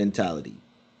mentality.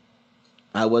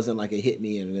 I wasn't like a hit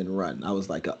me and then run. I was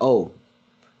like oh,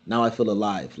 now I feel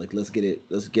alive. Like, let's get it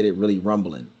really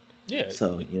rumbling. Yeah.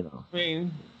 So, you know. I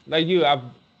mean, like you, I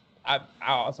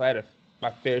also had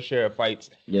my fair share of fights.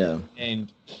 Yeah.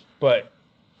 But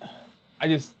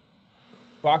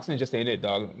boxing just ain't it,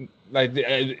 dog. Like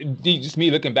just me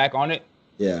looking back on it.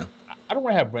 Yeah. I don't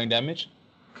want to have brain damage.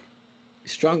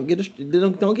 Strong.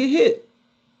 Don't get hit.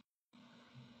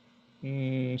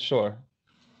 Sure.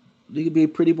 You could be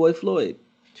Pretty Boy Floyd.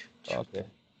 Okay.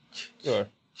 Sure.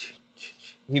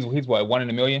 He's what, 1 in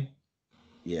a million?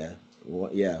 Yeah.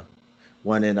 Yeah.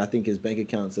 One in, I think his bank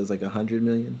account says like 100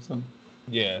 million or something.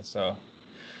 Yeah. So.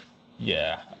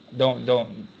 Yeah. Don't.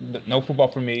 No football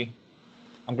for me.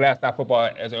 I'm glad I stopped football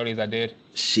as early as I did.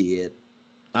 Shit.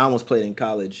 I almost played in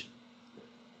college.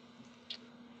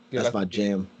 That's my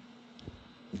jam.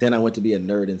 Then I went to be a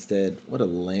nerd instead. What a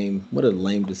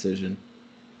lame decision.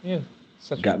 Yeah.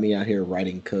 Got me out here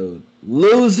writing code.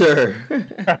 Loser.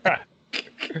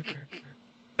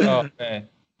 Oh man.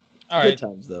 All right. Good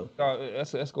times though.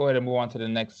 Let's go ahead and move on to the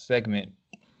next segment.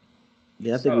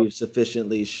 Yeah, I think we've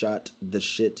sufficiently shot the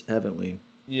shit, haven't we?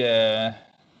 Yeah.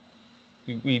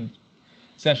 We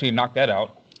essentially knocked that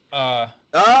out.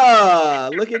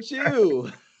 Look at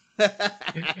you.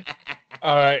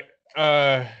 All right.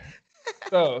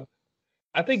 So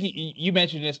I think you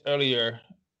mentioned this earlier.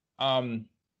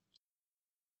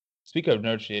 Speaking of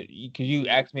nerd shit, could you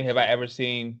ask me, have I ever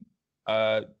seen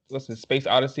what's the Space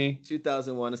Odyssey?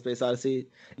 2001: A Space Odyssey.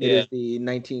 Yeah. It is the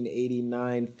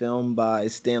 1989 film by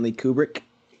Stanley Kubrick.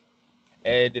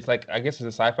 And it's like, I guess it's a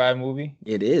sci-fi movie.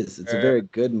 It is. It's a very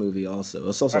good movie also.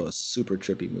 It's also a super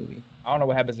trippy movie. I don't know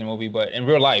what happens in the movie, but in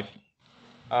real life,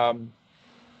 some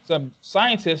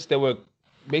scientists that were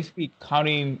basically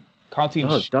counting.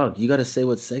 Oh, dog! You got to say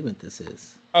what segment this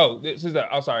is. Oh, this is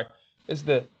sorry. This is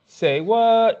the Say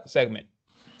What segment.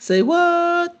 Say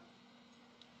what?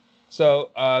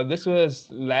 So this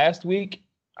was last week.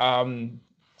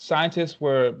 Scientists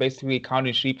were basically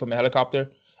counting sheep from a helicopter,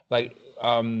 like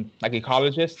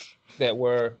ecologists that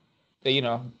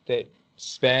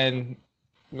span,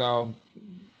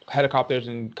 helicopters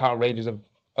and count ranges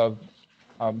of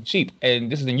sheep.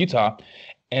 And this is in Utah,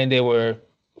 and they were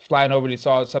flying over. They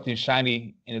saw something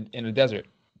shiny in the desert,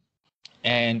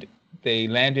 and they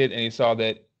landed and they saw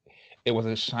that it was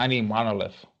a shiny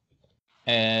monolith.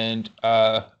 And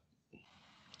if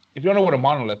you don't know what a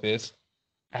monolith is,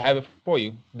 I have it for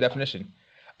you. Definition.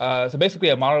 So basically,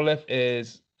 a monolith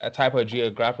is a type of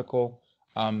geographical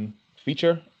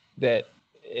feature that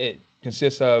it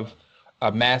consists of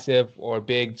a massive or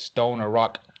big stone or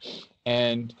rock,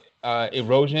 and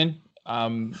erosion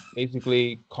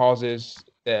basically causes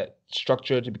that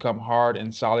structure to become hard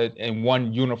and solid in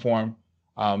one uniform,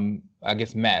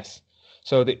 mass.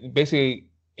 So basically,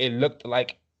 it looked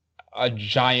like a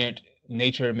giant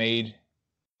nature-made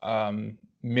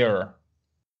mirror,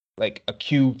 like a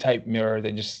cube type mirror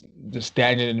that just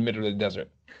standing in the middle of the desert.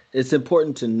 It's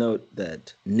important to note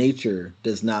that nature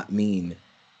does not mean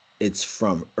it's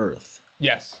from Earth.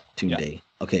 Yes. Today.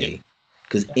 Yeah. Okay.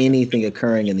 Because anything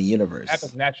occurring in the universe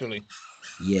happens naturally.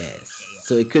 Yes. Yeah.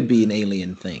 So it could be an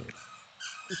alien thing.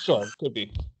 Sure, it could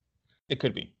be. It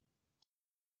could be.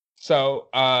 So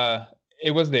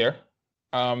it was there.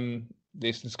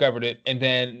 They discovered it, and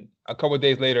then a couple of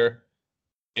days later,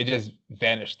 it just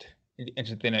vanished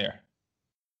into thin air.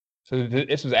 So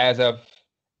this was as of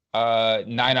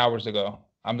 9 hours ago.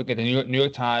 I'm looking at the New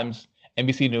York Times,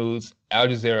 NBC News, Al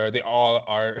Jazeera. They all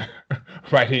are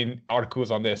writing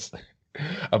articles on this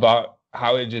about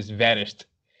how it just vanished.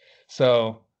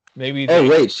 So maybe. Oh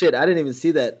wait, shit! I didn't even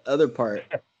see that other part.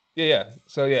 Yeah.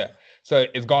 So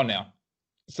it's gone now.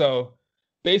 So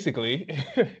basically,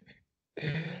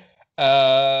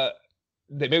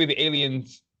 maybe the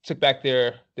aliens took back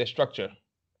their structure.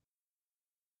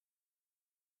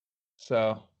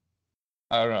 So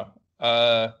I don't know.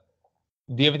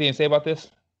 Do you have anything to say about this?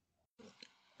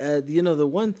 The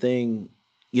one thing,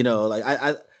 like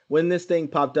I when this thing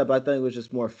popped up, I thought it was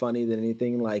just more funny than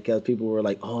anything. Like people were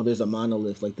like, "Oh, there's a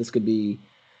monolith. Like this could be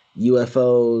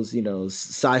UFOs."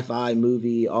 Sci-fi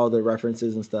movie, all the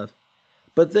references and stuff.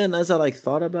 But then, as I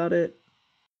thought about it,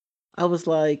 I was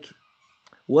like,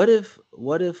 what if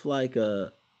what if I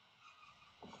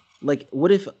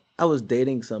was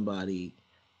dating somebody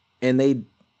and they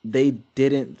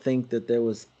didn't think that there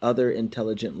was other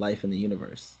intelligent life in the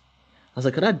universe? I was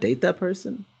like, could I date that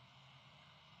person?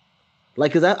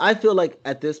 Because I feel like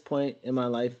at this point in my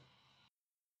life,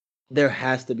 there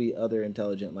has to be other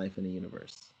intelligent life in the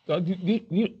universe. So There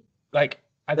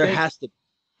has to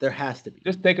be.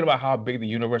 Just thinking about how big the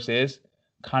universe is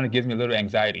kind of gives me a little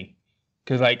anxiety,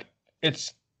 because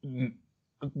it's you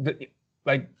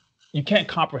can't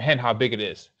comprehend how big it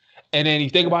is, and then you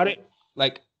think about it,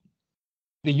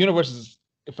 the universe is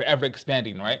forever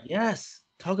expanding, right? Yes.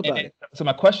 Talk about it. So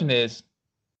my question is,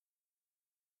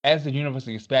 as the universe is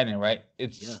expanding, right?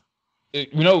 It's we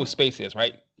know what space is,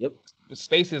 right? Yep.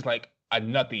 Space is like a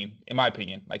nothing, in my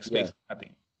opinion. Like space is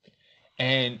nothing.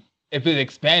 And if it's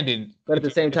expanding, but at the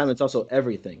same time, it's also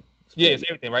everything. It's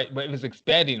everything, right? But if it's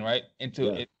expanding, right,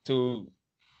 into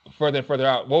further and further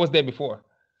out, what was there before?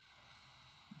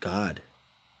 God.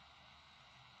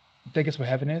 You think it's what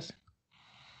heaven is?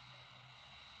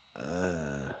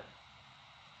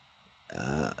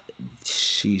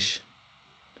 Sheesh.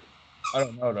 I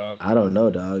don't know,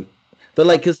 dog.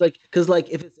 But cause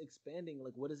if it's expanding,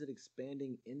 like what is it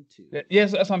expanding into?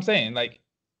 Yes, that's what I'm saying. Like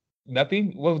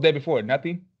nothing. What was there before?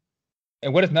 Nothing.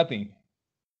 And what is nothing?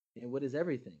 And what is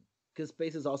everything? Because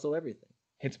space is also everything.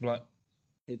 Hits blunt.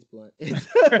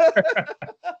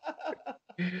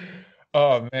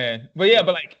 Oh man, but yeah,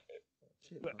 but like,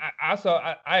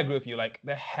 I agree with you. Like,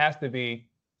 there has to be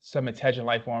some intelligent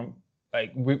life form.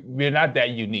 Like, we're not that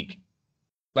unique.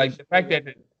 Like the fact that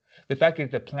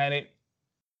the planet,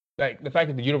 like the fact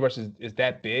that the universe is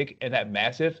that big and that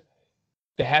massive,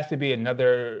 there has to be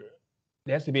another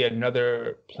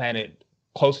planet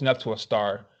close enough to a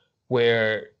star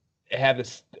where it have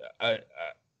this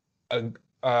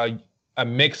a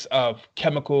mix of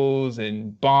chemicals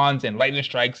and bonds and lightning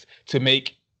strikes to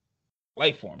make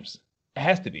life forms. It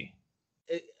has to be.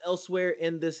 Elsewhere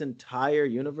in this entire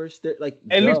universe, there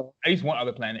at least one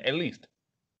other planet, at least.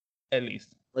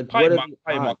 Like probably what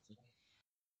are the odds?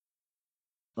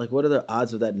 Like what are the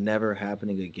odds of that never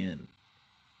happening again?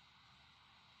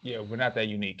 Yeah, we're not that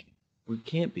unique. We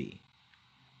can't be.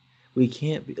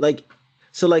 Like,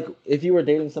 so like if you were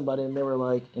dating somebody and they were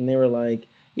like,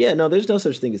 yeah, no, there's no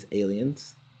such thing as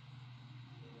aliens.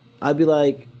 I'd be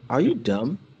like, are you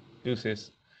dumb?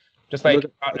 Deuces. Just like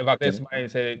if I met somebody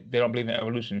and say they don't believe in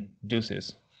evolution,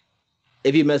 deuces.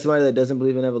 If you met somebody that doesn't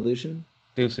believe in evolution,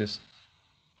 deuces.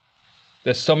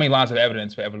 There's so many lines of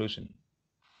evidence for evolution.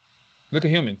 Look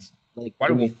at humans. Like,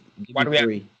 give me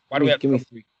three.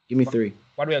 Give me three.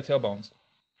 Why do we have tailbones?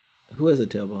 Who has a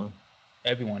tailbone?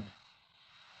 Everyone.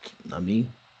 Not me.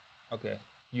 Okay,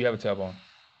 you have a tailbone.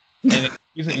 And the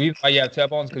reason why you have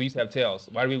tailbones because we used to have tails.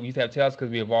 Why do we used to have tails? Because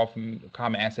we evolved from a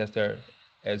common ancestor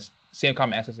as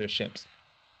chimps.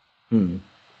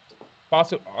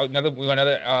 Fossil. Another lot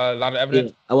of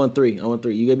evidence. Yeah, I want three.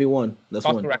 You gave me one. That's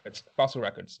fossil records. Fossil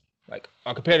records. Like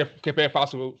compare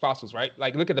fossils, right?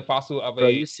 Like look at the fossil of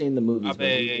you've seen the movies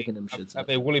of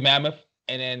a woolly mammoth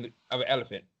and then of an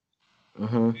elephant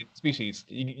species.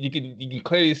 You can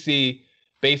clearly see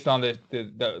based on the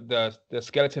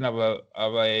skeleton of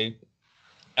a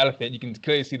elephant, you can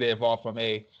clearly see they evolved from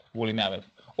a woolly mammoth,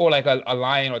 or like a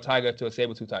lion or tiger to a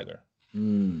saber-tooth tiger.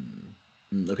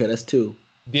 Okay, that's two.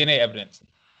 DNA evidence.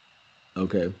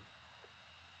 Okay.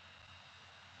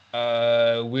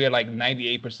 We're like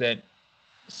 98%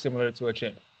 similar to a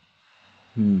chimp.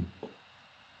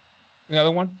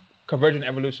 Another one, convergent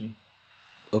evolution.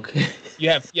 Okay. You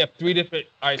have three different.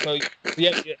 All right, so you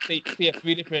have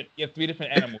three different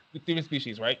animals, three different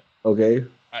species, right? Okay.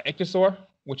 Ichthyosaur,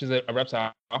 which is a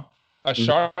reptile, a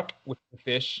shark, which is a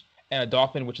fish, and a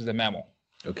dolphin, which is a mammal.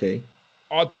 Okay.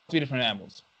 All three different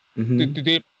animals.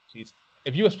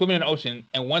 If you were swimming in the ocean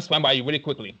and one swam by you really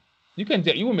quickly, you wouldn't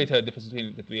be able to tell the difference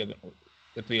between the three of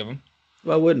them.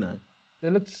 Why wouldn't I? They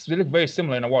look very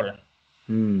similar in the water.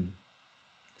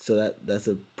 So that's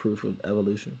a proof of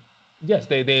evolution. Yes,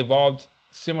 they evolved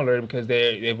similar because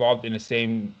they evolved in the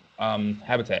same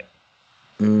habitat.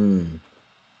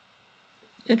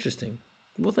 Interesting.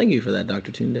 Well, thank you for that,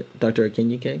 Dr.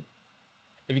 Akenyike.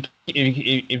 If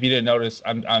you didn't notice,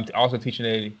 I'm also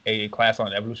teaching a class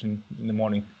on evolution in the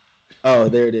morning. Oh,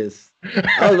 there it is.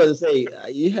 I was going to say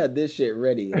you had this shit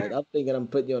ready. Like I'm thinking I'm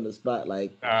putting you on the spot.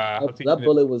 Like that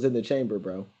bullet was in the chamber,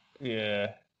 bro.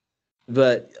 Yeah.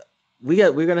 But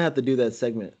we're gonna have to do that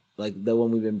segment, like the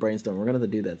one we've been brainstorming. We're gonna have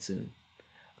to do that soon.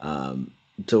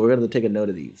 So we're gonna take a note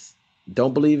of these.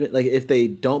 Don't believe it. Like if they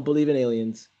don't believe in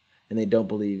aliens and they don't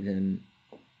believe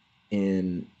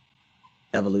in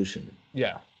evolution.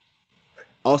 Yeah.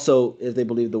 Also, if they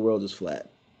believe the world is flat,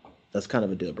 that's kind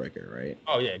of a deal breaker, right?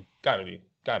 Oh yeah, gotta be.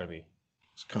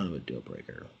 It's kind of a deal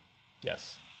breaker.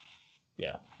 Yes.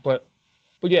 Yeah, but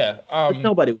yeah. But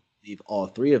nobody would believe all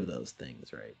three of those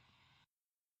things, right?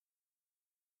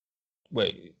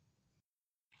 Wait.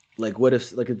 Like, what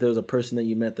if there was a person that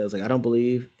you met that was like, I don't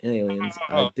believe in aliens.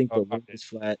 I think the world is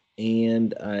flat,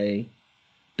 and I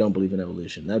don't believe in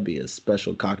evolution. That'd be a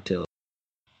special cocktail.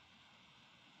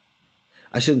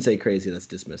 I shouldn't say crazy. That's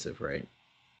dismissive, right?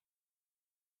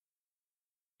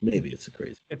 Maybe it's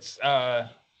crazy. It's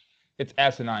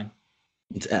asinine.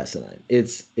 It's asinine.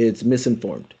 It's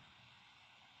misinformed.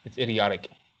 It's idiotic.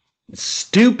 It's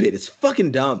stupid. It's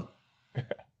fucking dumb.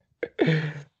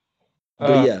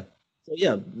 But yeah.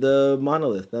 Yeah, the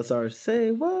Monolith. That's our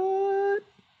say what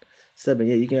 7.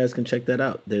 Yeah, you guys can check that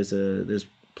out. There's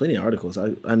plenty of articles.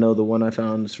 I know the one I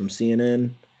found is from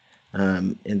CNN.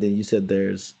 And then you said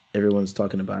there's everyone's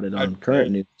talking about it on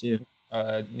current news too.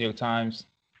 New York Times.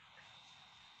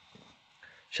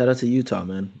 Shout out to Utah,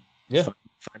 man. Yeah.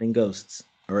 Finding ghosts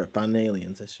or finding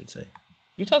aliens, I should say.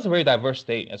 Utah's a very diverse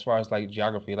state as far as like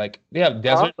geography. Like they have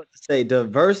deserts. I was about to say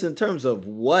diverse in terms of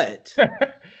what?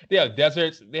 They have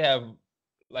deserts. They have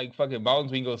like fucking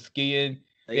mountains we can go skiing.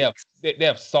 They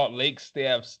have salt lakes. They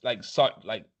have like salt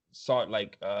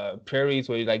prairies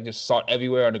where you like just salt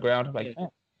everywhere on the ground. Like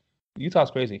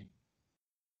Utah's crazy.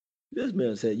 This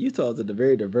man said Utah's a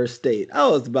very diverse state. I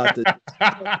was about to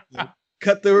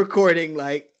cut the recording.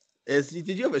 Like, did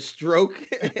you have a stroke?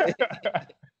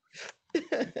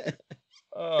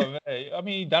 Oh man, I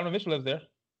mean Donovan Mitchell lives there.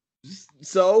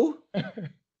 So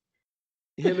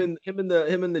him and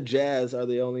the Jazz are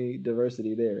the only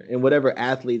diversity there, and whatever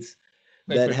athletes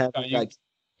that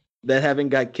haven't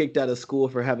got kicked out of school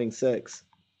for having sex.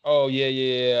 Oh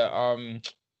yeah.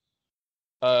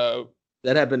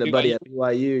 That happened to Buddy at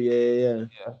BYU.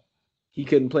 Yeah. He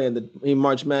couldn't play in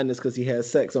March Madness because he had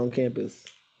sex on campus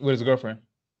with his girlfriend.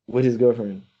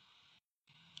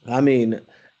 I mean,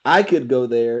 I could go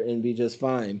there and be just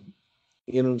fine.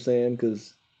 You know what I'm saying?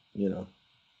 Because don't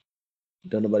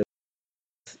nobody.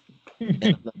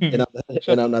 and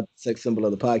I'm not the sex symbol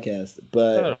of the podcast,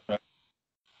 but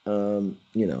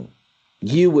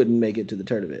you wouldn't make it to the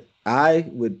tournament. I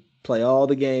would play all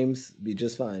the games, be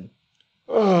just fine.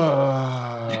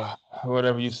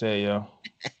 Whatever you say, yo.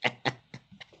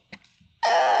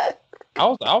 I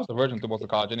was a virgin through most of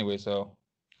college anyway, so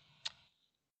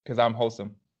because I'm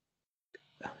wholesome.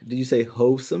 Did you say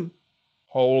wholesome?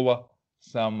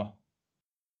 Wholesome.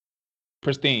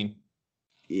 Pristine.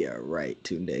 Yeah, right,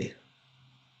 Tunde.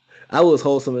 I was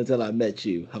wholesome until I met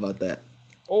you. How about that?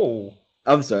 Oh.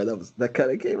 I'm sorry, that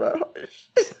kind of came out harsh.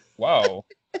 Wow.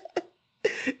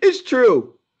 It's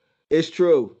true.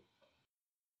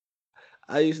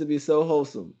 I used to be so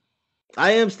wholesome.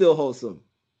 I am still wholesome.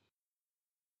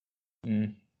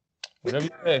 Whatever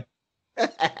you say.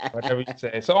 Whatever you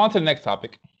say. So on to the next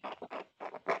topic.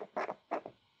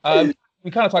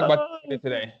 We kind of talked about it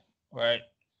today, right?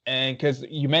 And because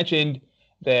you mentioned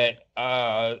that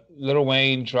Lil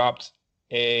Wayne dropped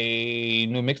a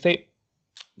new mixtape.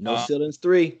 No Ceilings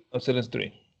 3. No Ceilings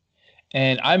 3.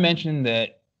 And I mentioned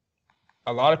that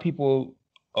a lot of people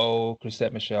owe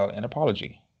Chrisette Michele an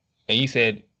apology. And you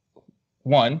said,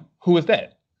 one, who is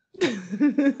that?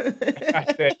 I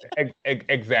said,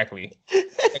 exactly.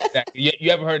 You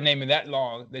haven't heard her name in that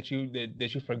long that you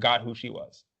forgot who she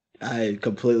was. I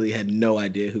completely had no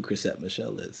idea who Chrisette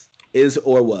Michele is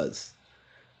or was.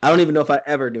 I don't even know if I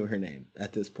ever knew her name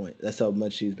at this point. That's how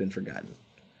much she's been forgotten.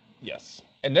 Yes,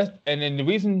 and then the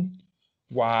reason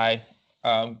why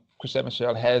Chrisette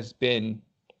Michele has been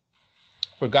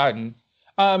forgotten.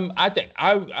 I think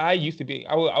I used to be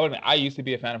I used to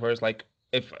be a fan of hers. Like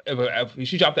if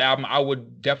she dropped the album, I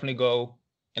would definitely go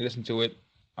and listen to it.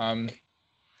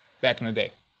 Back in the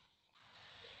day.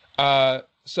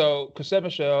 So Chrisette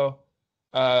Michele,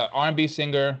 R&B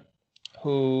singer,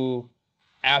 who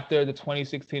after the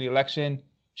 2016 election,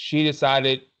 she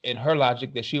decided in her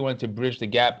logic that she wanted to bridge the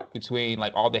gap between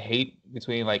like all the hate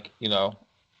between like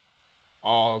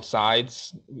all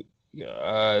sides.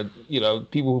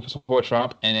 People who support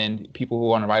Trump and then people who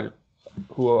want to write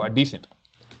who are decent.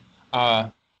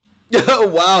 Oh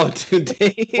wow,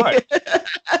 today.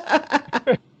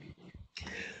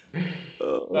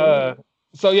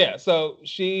 So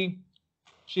she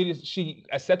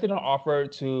accepted an offer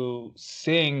to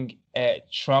sing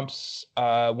at Trump's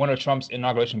one of Trump's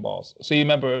inauguration balls. So you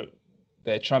remember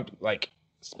that Trump like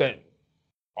spent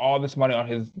all this money on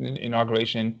his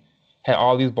inauguration, had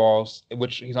all these balls,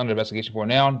 which he's under investigation for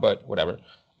now, but whatever.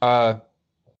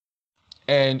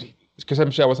 And Chrisette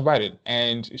Michele was invited,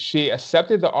 and she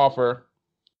accepted the offer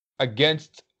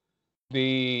against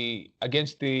the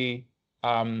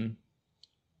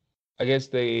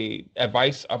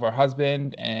advice of her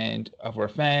husband and of her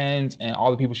fans and all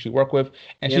the people she worked with.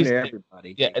 And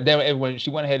everybody. Yeah, and then everyone,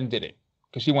 she went ahead and did it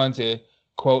because she wanted to,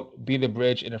 quote, be the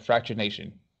bridge in a fractured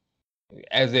nation,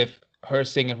 as if her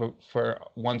singing for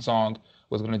one song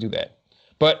was going to do that.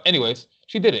 But anyways,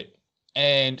 she did it.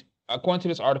 And according to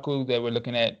this article that we're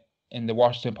looking at in the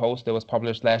Washington Post that was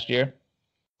published last year,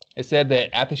 it said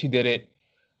that after she did it,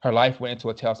 her life went into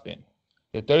a tailspin.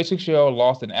 The 36-year-old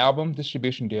lost an album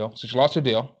distribution deal, so she lost her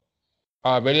deal.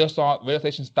 Radio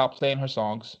stations stopped playing her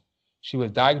songs. She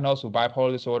was diagnosed with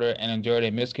bipolar disorder and endured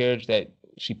a miscarriage that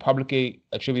she publicly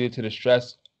attributed to the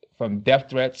stress from death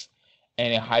threats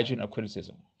and a hydrant of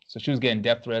criticism. So she was getting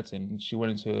death threats, and she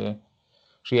developed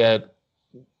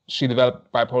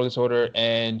bipolar disorder,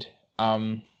 and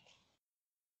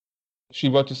she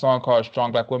wrote this song called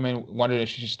 "Strong Black Woman," wondering if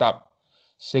she should stop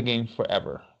singing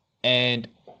forever. And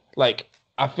like,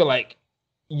 I feel like,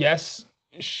 yes,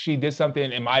 she did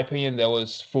something, in my opinion, that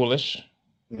was foolish.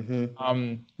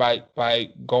 By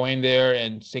going there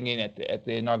and singing at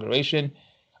the inauguration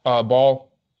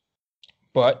ball,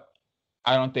 but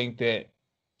I don't think that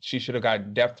she should have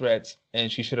got death threats,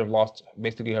 and she should have lost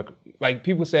basically her. Like,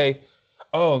 people say,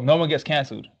 "Oh, no one gets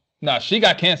canceled." No, she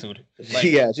got canceled.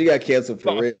 Like, she got canceled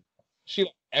for real. She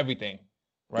lost everything,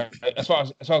 right? As far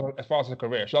as her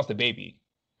career, she lost the baby.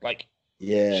 Like,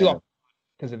 yeah, she lost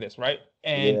because of this, right?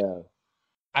 And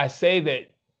I say that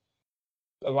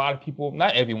a lot of people,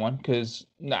 not everyone, because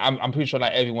I'm pretty sure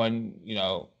not everyone,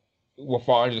 will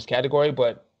fall into this category,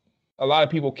 but a lot of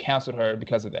people canceled her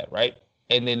because of that, right?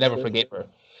 And they never forgave her.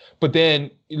 But then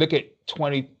you look at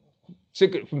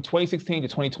from 2016 to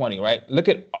 2020, right? Look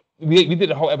at we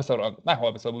did a whole episode not whole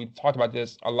episode, we talked about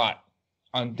this a lot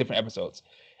on different episodes,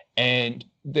 and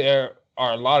there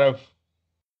are a lot of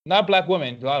not black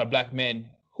women, a lot of black men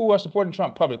who are supporting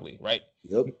Trump publicly, right?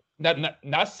 Yep.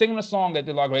 Not singing a song at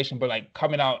the inauguration, but like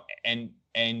coming out and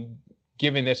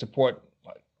giving their support,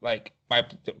 like my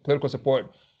political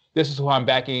support. This is who I'm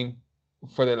backing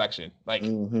for the election, like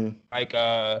Kanye,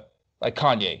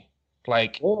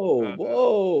 like whoa,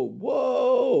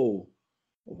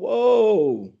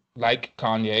 like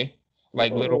Kanye,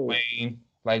 like Lil Wayne,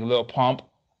 like Lil Pump.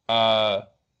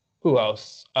 Who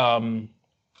else?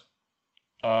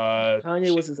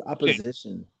 Kanye was his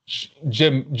opposition.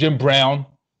 Jim Brown,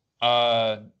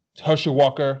 Herschel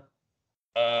Walker,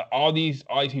 all these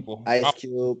people. Ice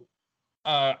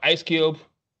Cube.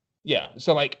 Yeah.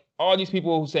 So like all these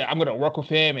people who say I'm gonna work with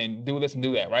him and do this and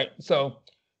do that, right? So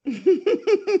No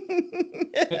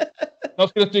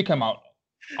Ceilings 3 come out.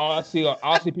 I'll see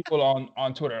people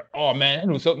on Twitter. Oh man,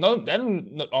 No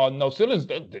Ceilings,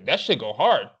 that shit go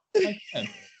hard. Like,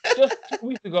 just 2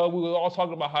 weeks ago, we were all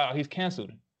talking about how he's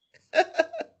canceled.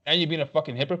 And you're being a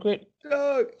fucking hypocrite?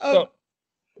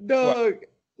 Dog,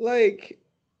 like,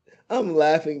 I'm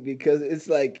laughing because it's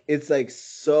like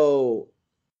so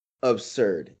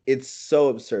absurd. It's so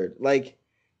absurd. Like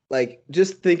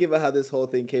just thinking about how this whole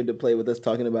thing came to play with us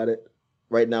talking about it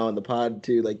right now on the pod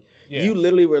too. Like, you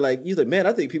literally were like, you said, man,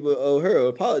 I think people owe her an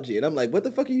apology. And I'm like, what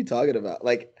the fuck are you talking about?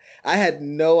 Like, I had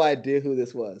no idea who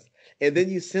this was. And then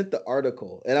you sent the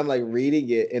article and I'm like reading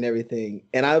it and everything.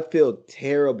 And I feel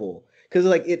terrible because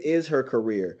like it is her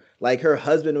career. Like her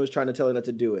husband was trying to tell her not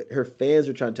to do it. Her fans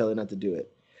were trying to tell her not to do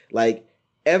it. Like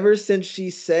ever since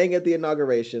she sang at the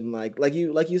inauguration, like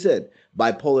you said,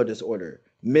 bipolar disorder,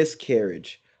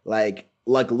 miscarriage, like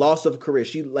loss of career.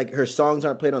 She like her songs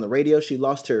aren't played on the radio. She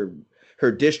lost her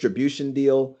distribution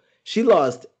deal. She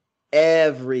lost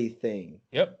everything.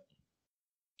 Yep.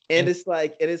 And it's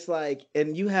like,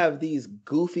 and you have these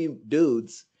goofy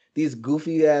dudes, these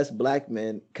goofy ass black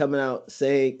men coming out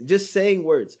saying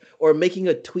words or making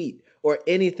a tweet or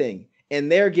anything, and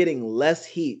they're getting less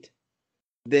heat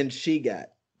than she got.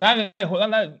 Not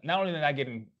only they're not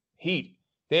getting heat,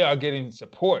 they are getting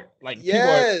support. Like people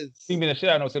are singing the shit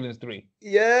out of No Ceilings 3.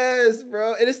 Yes,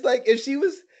 bro. And it's like if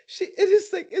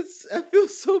I feel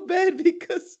so bad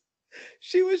because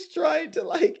she was trying to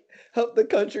like help the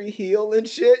country heal and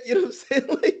shit. You know what I'm saying?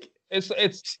 Like it's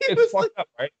fucked up,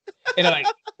 right? And like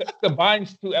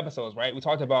combines 2 episodes, right? We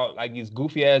talked about like these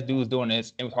goofy ass dudes doing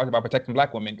this, and we talked about protecting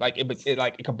black women. Like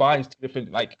it combines two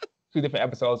different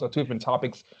episodes or 2 different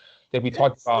topics that we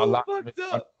talked about a lot on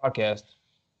the podcast.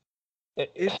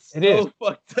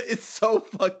 It's so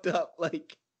fucked up.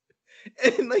 Like,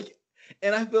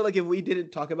 and I feel like if we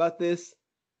didn't talk about this,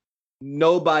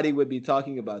 nobody would be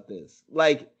talking about this.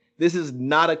 Like, this is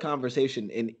not a conversation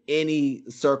in any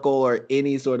circle or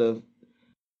any sort of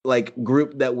like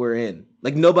group that we're in.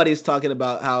 Like, nobody's talking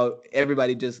about how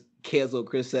everybody just canceled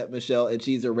Chrisette Michele and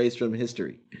she's erased from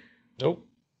history. Nope.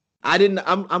 I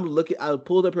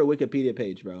pulled up her Wikipedia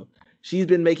page, bro. She's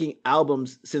been making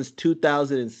albums since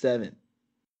 2007.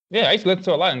 Yeah, I used to listen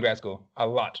to a lot in grad school. A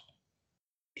lot.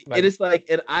 Like, and it's like,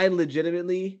 and I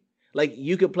legitimately, like,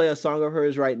 you could play a song of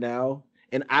hers right now,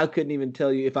 and I couldn't even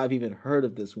tell you if I've even heard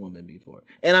of this woman before.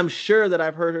 And I'm sure that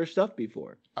I've heard her stuff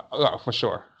before. For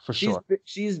sure.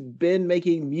 She's been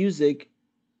making music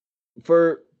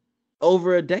for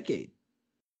over a decade.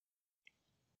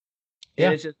 Yeah.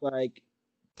 And it's just like,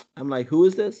 I'm like, who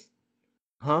is this?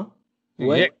 Huh?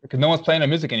 What? Yeah, because no one's playing her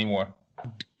music anymore.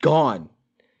 Gone.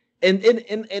 And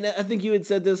I think you had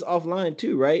said this offline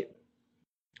too, right?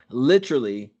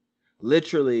 Literally,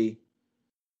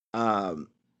 Um,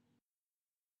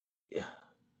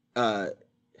 uh,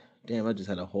 damn, I just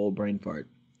had a whole brain fart.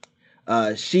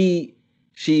 She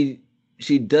she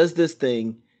she does this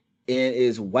thing and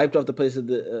is wiped off the face of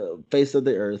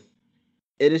the earth.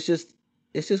 It is just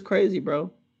it's just crazy,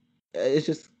 bro. It's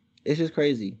just it's just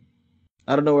crazy.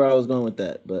 I don't know where I was going with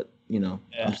that, but I'm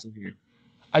Yeah. still here.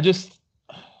 I just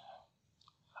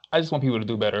want people to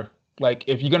do better. Like,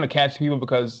 if you're gonna catch people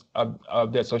because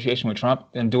of the association with Trump,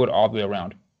 then do it all the way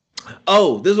around.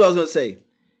 Oh, this is what I was gonna say.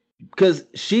 Because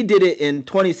she did it in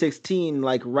 2016,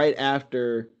 like right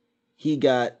after he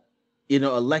got,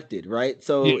 elected, right?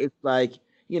 So Yeah. it's like,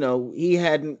 he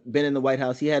hadn't been in the White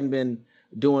House. He hadn't been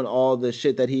doing all the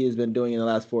shit that he has been doing in the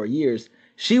last 4 years.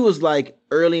 She was like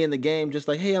early in the game, just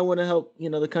like, hey, I want to help,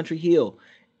 the country heal.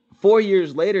 4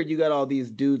 years later, you got all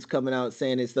these dudes coming out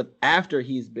saying it's stuff after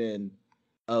he's been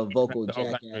a vocal The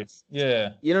whole country. jackass.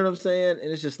 Yeah. You know what I'm saying?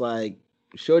 And it's just like,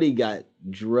 Shorty got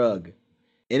drug.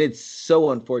 And it's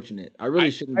so unfortunate. I really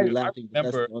shouldn't be laughing.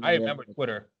 I remember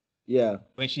Twitter. Yeah.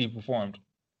 When she performed.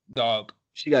 Dog.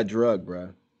 She got drugged, bro.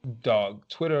 Dog.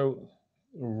 Twitter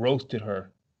roasted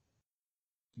her.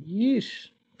 Yeesh.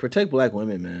 Protect black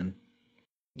women, man.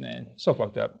 Man, so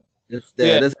fucked up.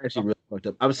 That's actually really fucked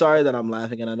up. I'm sorry that I'm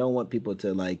laughing, and I don't want people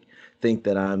to like think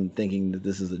that I'm thinking that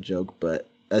this is a joke, but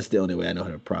that's the only way I know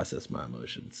how to process my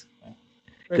emotions.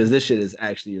 Because this shit is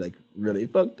actually like really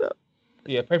fucked up.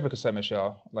 Yeah, pray for Cassette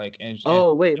Michelle. Like,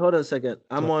 oh wait, hold on a second.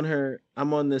 I'm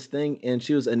on this thing, and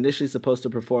she was initially supposed to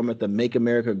perform at the Make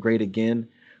America Great Again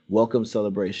welcome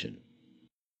celebration.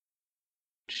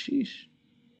 Sheesh.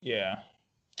 Yeah.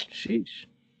 Sheesh.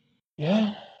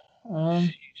 Yeah.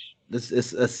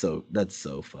 That's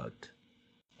so fucked.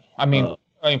 I mean,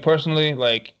 personally,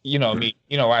 like, me,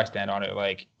 where I stand on it.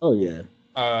 Like, oh yeah.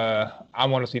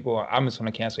 I'm one of those people. I'm just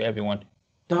gonna cancel everyone.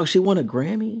 Dog, she won a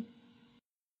Grammy.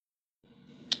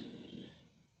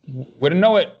 Wouldn't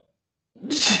know it.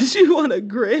 She won a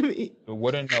Grammy.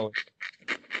 Wouldn't know it.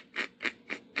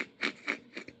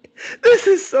 This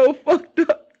is so fucked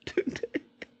up, dude.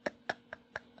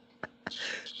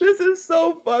 This is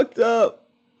so fucked up.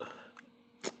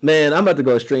 Man, I'm about to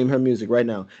go stream her music right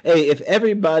now. Hey, if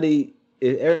everybody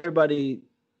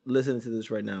listening to this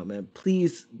right now, man,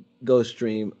 please go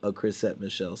stream a Chrisette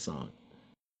Michele song.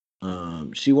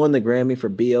 She won the Grammy for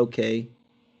B.O.K.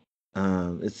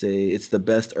 It's the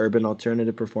best urban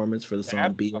alternative performance for the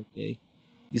song B.O.K.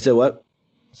 You said what?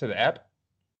 I said the app?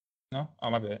 No? Oh,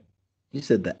 my bad. You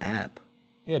said the app.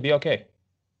 Yeah, B.O.K.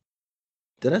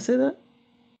 Did I say that?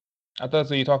 I thought that's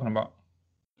what you're talking about.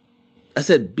 I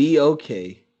said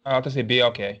B.O.K. I have to say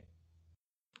B.O.K.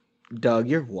 Dog,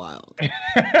 you're wild.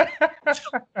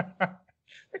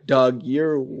 Dog,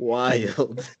 you're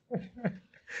wild.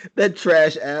 That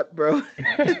trash app, bro.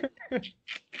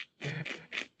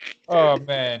 Oh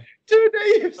man, dude,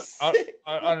 you're sick.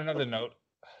 On another note.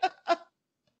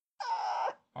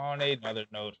 On another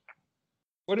note,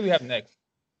 what do we have next?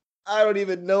 I don't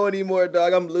even know anymore,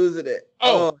 dog. I'm losing it.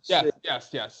 Oh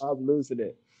yes. I'm losing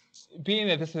it. Being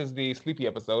that this is the sleepy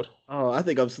episode. Oh, I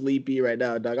think I'm sleepy right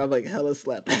now, dog. I'm like hella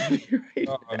slept. Right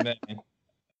oh man.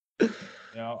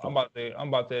 I'm about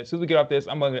to. As soon as we get off this,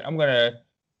 I'm gonna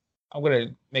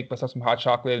make myself some hot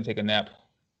chocolate and take a nap.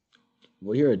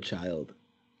 Well, you're a child.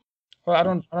 Well, I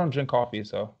don't drink coffee,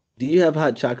 so. Do you have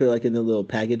hot chocolate like in the little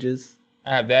packages?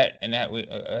 I have that, and we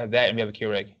have a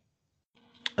Keurig.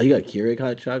 Oh, you got Keurig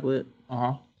hot chocolate?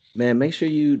 Uh-huh. Man, make sure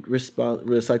you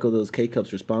recycle those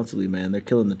K-Cups responsibly, man. They're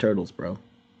killing the turtles, bro.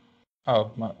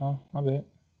 Oh, my bad.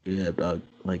 Yeah, dog.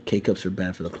 Like, K-Cups are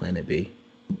bad for the planet, B.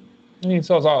 I mean,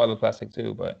 so is all other plastic,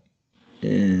 too, but...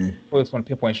 Yeah. I just want to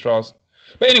pinpoint straws.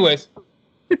 But anyways,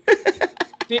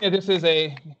 yeah, this is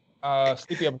a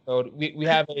sleepy episode. We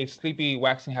have a sleepy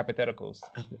waxing hypotheticals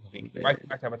this week. Waxing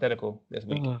hypothetical this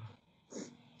week.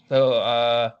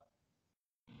 So,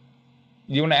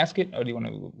 do you want to ask it, or do you want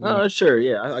to? Oh, sure.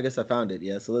 Yeah, I guess I found it.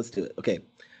 Yeah, so let's do it. Okay.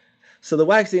 So the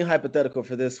waxing hypothetical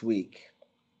for this week,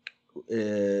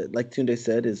 like Tunde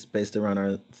said, is based around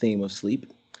our theme of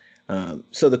sleep.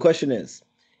 So the question is,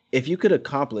 if you could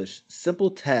accomplish simple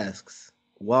tasks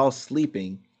while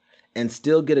sleeping and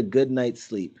still get a good night's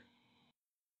sleep,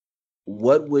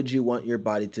 what would you want your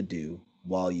body to do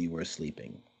while you were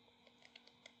sleeping?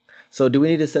 So do we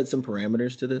need to set some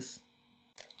parameters to this?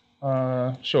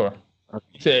 Sure.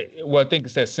 Okay. I think it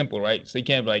says simple, right? So you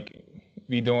can't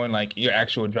be doing your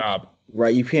actual job.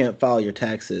 Right. You can't file your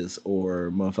taxes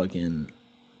or motherfucking.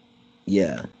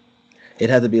 Yeah. It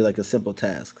had to be a simple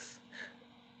tasks.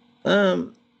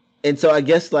 And so I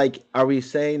guess are we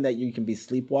saying that you can be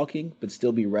sleepwalking but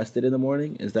still be rested in the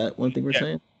morning? Is that one thing we're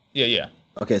saying? Yeah.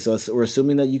 Okay, so we're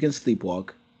assuming that you can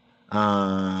sleepwalk.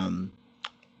 Um,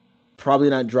 Probably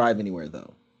not drive anywhere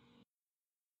though.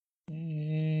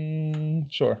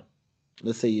 Sure.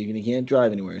 Let's say you can't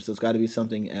drive anywhere, so it's got to be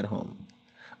something at home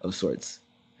of sorts.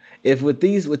 If with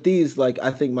these, like I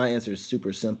think my answer is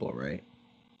super simple, right?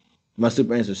 My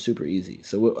super answer is super easy.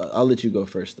 So I'll let you go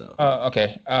first though.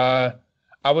 Okay. I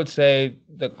would say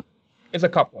it's a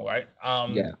couple, right?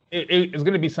 Yeah. It's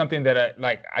gonna be something that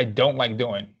I don't like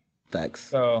doing. Facts.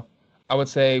 So I would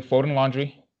say folding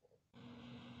laundry.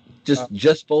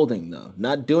 Just folding though,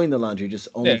 not doing the laundry, just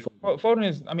only folding. Folding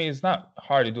is. I mean, it's not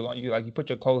hard to do. You put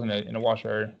your clothes in the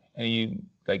washer and you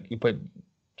put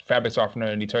fabric softener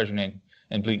and detergent in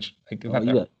and bleach. Like it's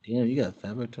not you got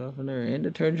fabric softener and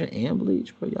detergent and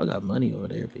bleach, bro. Y'all got money over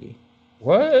there, B.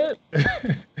 What?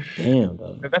 Damn,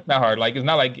 though. That's not hard. Like it's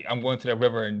not like I'm going to the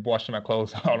river and washing my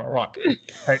clothes on a rock.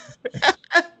 Right?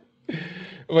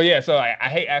 Well, yeah. So I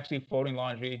hate actually folding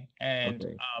laundry, and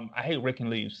I hate raking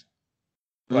leaves.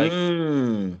 Like,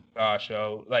 gosh,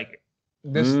 yo, like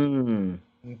this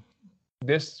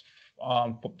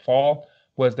fall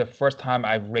was the first time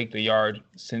I've raked the yard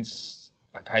since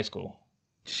like high school.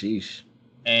 Sheesh.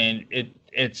 And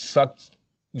it sucks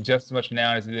just as much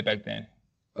now as it did back then.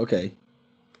 Okay.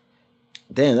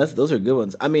 Damn, those are good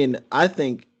ones. I mean, I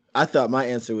thought my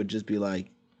answer would just be like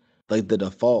the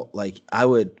default. Like I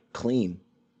would clean.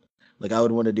 Like I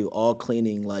would want to do all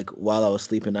cleaning like while I was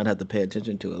sleeping, not have to pay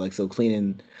attention to it. Like so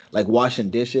cleaning, like washing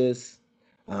dishes,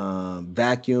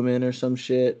 vacuuming or some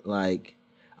shit. Like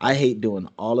I hate doing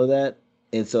all of that.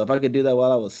 And so if I could do that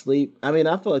while I was asleep, I mean,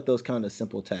 I feel like those kind of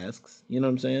simple tasks. You know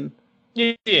what I'm saying?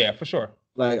 Yeah, for sure.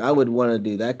 Like I would want to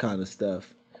do that kind of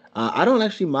stuff. I don't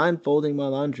actually mind folding my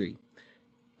laundry.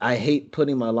 I hate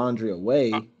putting my laundry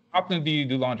away. How often do you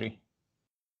do laundry?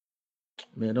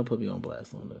 Man, don't put me on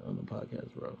blast on the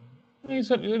podcast, bro. I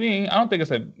mean, I don't think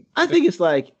it's I think it's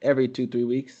like every 2-3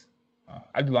 weeks.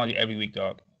 I do laundry every week,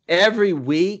 dog. Every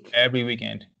week? Every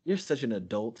weekend. You're such an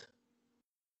adult.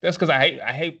 That's because I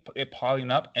hate it piling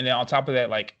up, and then on top of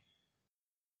that, like,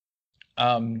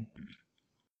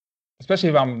 especially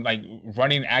if I'm like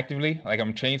running actively, like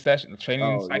I'm training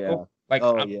cycle. Yeah. Like,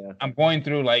 I'm going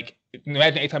through like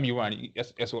imagine anytime you run,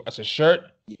 it's a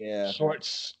shirt,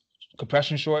 shorts,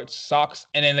 compression shorts, socks,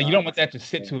 and then you don't want that to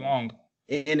sit too long.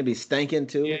 And to be stinking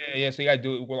too. Yeah. So you gotta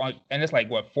do it, and it's like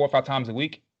what 4 or 5 times a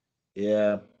week.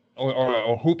 Yeah.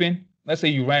 Or hooping. Let's say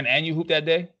you ran and you hooped that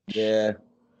day. Yeah.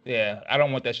 Yeah, I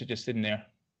don't want that shit just sitting there.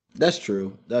 That's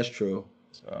true.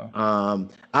 So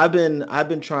I've been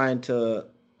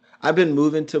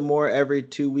moving to more every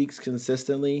 2 weeks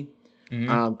consistently.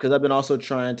 Because I've been also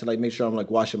trying to like make sure I'm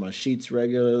like washing my sheets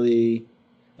regularly.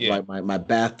 Yeah. Like my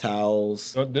bath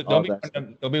towels. Don't be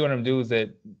one of them dudes that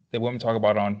women talk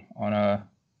about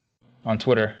on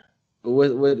Twitter.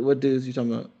 What dudes you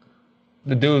talking about?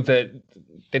 The dudes that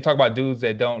they talk about dudes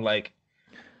that don't like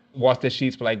wash their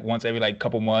sheets for like once every like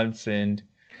couple months and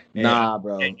nah,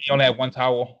 bro. And you only have one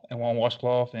towel and one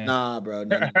washcloth. And... Nah, bro.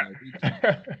 No.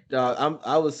 Dog,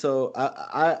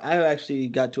 I actually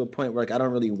got to a point where like I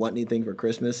don't really want anything for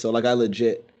Christmas, so like I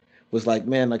legit was like,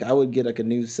 man, like I would get like a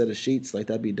new set of sheets, like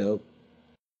that'd be dope.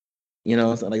 You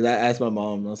know, so like I asked my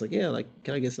mom, and I was like, yeah, like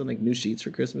can I get some like new sheets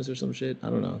for Christmas or some shit? I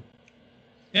don't know.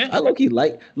 Yeah. I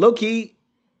low key,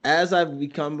 as I've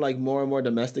become like more and more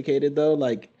domesticated though,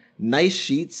 like nice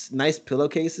sheets, nice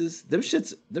pillowcases, them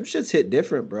shits hit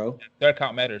different, bro. Their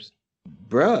account matters.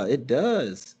 Bruh, it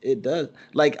does.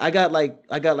 Like I got like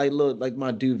little like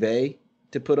my duvet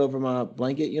to put over my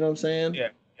blanket, you know what I'm saying? Yeah.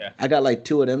 I got like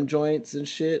 2 of them joints and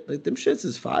shit. Like them shits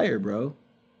is fire, bro.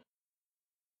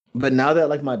 But now that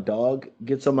like my dog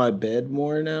gets on my bed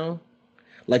more now,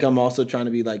 like I'm also trying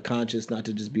to be like conscious not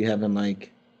to just be having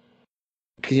like,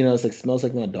 cause you know it's like smells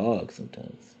like my dog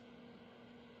sometimes.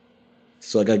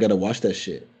 So like I gotta wash that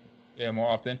shit. Yeah, more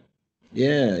often.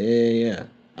 Yeah.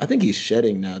 I think he's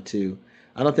shedding now too.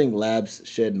 I don't think Labs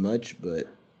shed much, but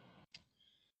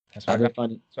that's why I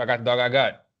got the dog I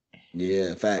got.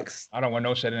 Yeah, facts. I don't want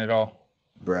no shedding at all.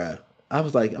 Bruh. I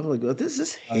was like, this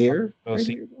is hair. Right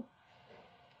here.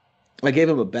 I gave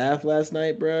him a bath last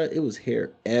night, bruh. It was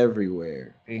hair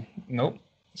everywhere. See? Nope.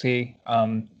 See,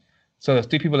 so there's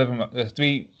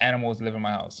 3 animals live in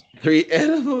my house. 3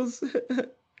 animals?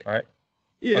 All right.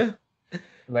 Yeah.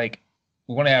 Like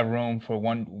we want to have room for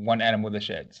one animal that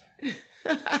sheds.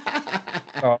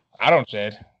 So I don't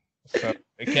shed. So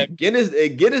it can't.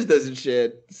 Guinness doesn't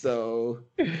shed. So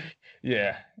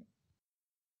yeah.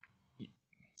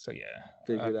 So yeah.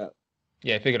 Figure it out.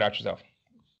 Yeah, figure it out yourself.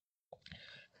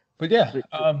 But yeah,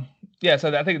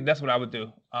 So I think that's what I would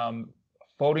do.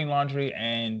 Folding laundry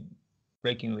and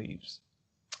raking leaves.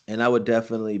 And I would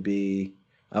definitely be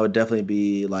I would definitely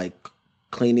be like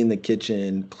cleaning the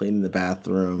kitchen, cleaning the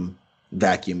bathroom,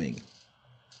 vacuuming,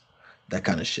 that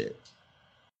kind of shit.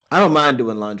 I don't mind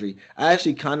doing laundry. I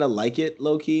actually kind of like it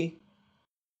low key.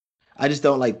 I just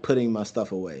don't like putting my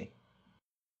stuff away.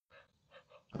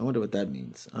 I wonder what that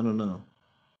means. I don't know.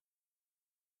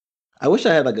 I wish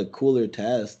I had like a cooler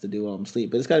task to do while I'm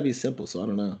asleep, but it's got to be simple. So I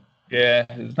don't know. Yeah,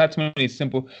 it's not too many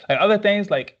simple. Like other things,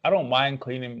 like I don't mind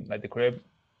cleaning like the crib.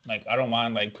 Like I don't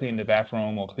mind like cleaning the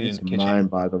bathroom or cleaning It's the kitchen.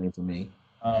 mind-boggling for me.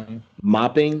 Um,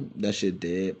 Mopping, that shit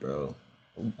dead, bro.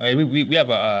 like, we have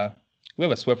a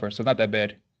Swiffer, so it's not that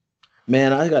bad.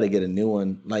 Man, I gotta get a new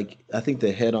one. Like, I think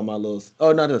the head on my little,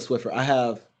 oh, not a Swiffer. I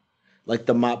have like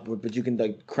the mop, but you can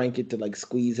like crank it to like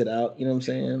squeeze it out. You know what I'm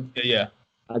saying? Yeah, yeah,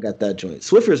 I got that joint.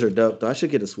 Swiffers are dope, though. I should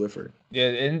get a Swiffer. yeah.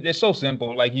 And it's so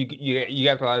simple. Like you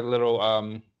got like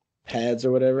little Pads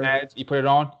or whatever. pads. You put it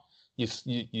on. You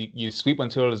sweep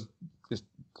until it's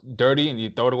dirty, and you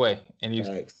throw it away. And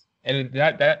Thanks. they're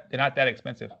not that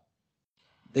expensive.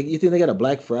 You think they got a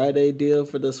Black Friday deal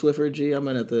for the Swiffer G?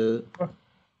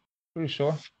 Pretty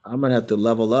sure. I'm gonna have to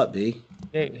level up, B.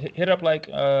 Yeah, hit up like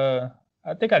I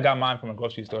think I got mine from a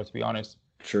grocery store, to be honest.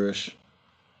 Trish.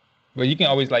 But you can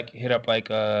always like hit up like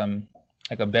a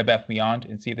Bed Bath Beyond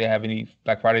and see if they have any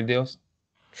Black Friday deals.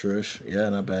 Trish. Yeah,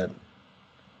 not bad.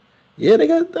 Yeah, they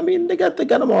got. I mean, they got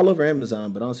them all over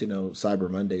Amazon, but I don't see no Cyber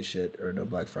Monday shit or no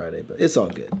Black Friday. But it's all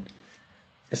good.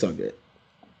 It's all good.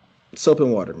 Soap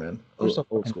and water, man. We're so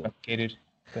Old school. complicated.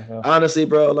 What the hell? Honestly,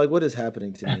 bro, like what is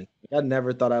happening to me? I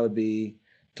never thought I would be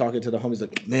talking to the homies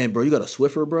like, man, bro, you got a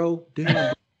Swiffer, bro?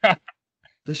 Damn.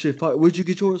 This shit fire. Where'd you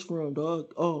get yours from,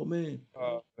 dog? Oh man.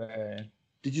 Oh man.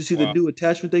 Did you see the new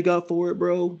attachment they got for it,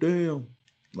 bro? Damn.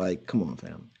 Like, come on,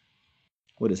 fam.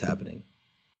 What is happening?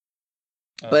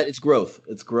 But it's growth.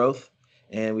 It's growth,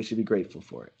 and we should be grateful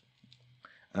for it.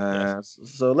 Yes.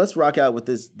 So let's rock out with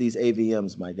these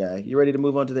AVMs, my guy. You ready to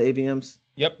move on to the AVMs?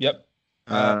 Yep. Do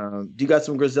you got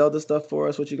some Griselda stuff for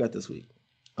us? What you got this week?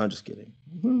 I'm just kidding.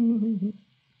 Am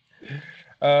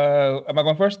I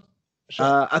going first?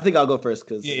 Sure. I think I'll go first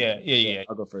because yeah.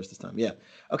 I'll go first this time. Yeah.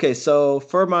 Okay. So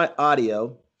for my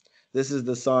audio, this is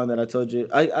the song that I told you.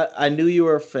 I knew you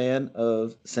were a fan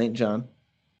of St. John.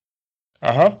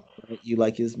 You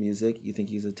like his music. You think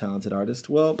he's a talented artist.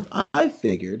 Well, I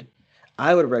figured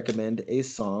I would recommend a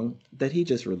song that he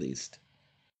just released.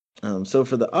 So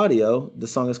for the audio, the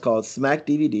song is called Smack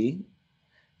DVD,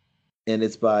 and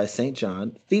it's by St.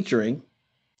 John, featuring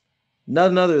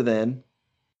none other than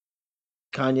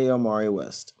Kanye Omari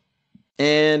West.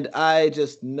 And I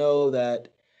just know that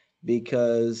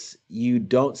because you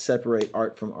don't separate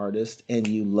art from artist and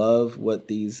you love what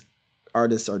these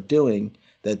artists are doing,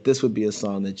 that this would be a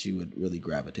song that you would really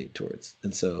gravitate towards.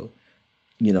 And so,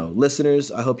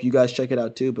 listeners, I hope you guys check it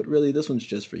out too, but really this one's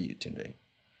just for you today.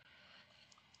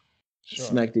 Sure.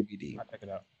 Smack DVD. I'll check it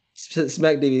out.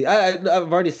 Smack DVD.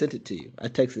 I've already sent it to you. I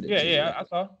texted it to you. Yeah, I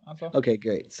saw. Okay,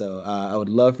 great. So I would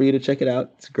love for you to check it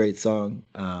out. It's a great song.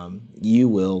 You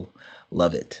will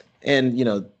love it. And,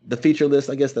 the feature list,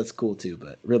 I guess that's cool too,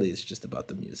 but really it's just about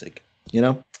the music,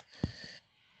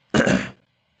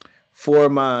 For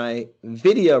my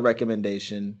video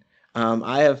recommendation,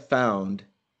 I have found,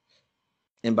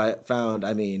 and by found,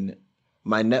 I mean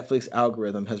my Netflix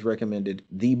algorithm has recommended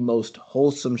the most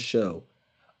wholesome show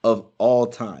of all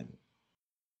time.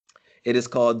 It is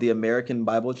called The American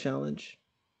Bible Challenge,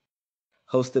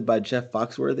 hosted by Jeff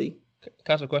Foxworthy. Can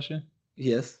I ask a question?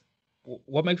 Yes.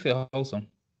 What makes it wholesome?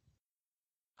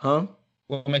 Huh?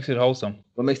 What makes it wholesome?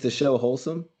 What makes the show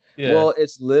wholesome? Yeah. Well,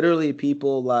 it's literally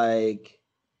people like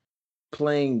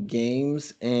playing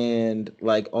games and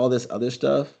like all this other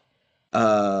stuff.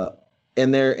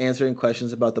 And they're answering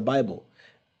questions about the Bible.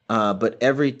 But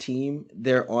every team,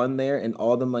 they're on there and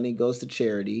all the money goes to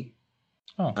charity.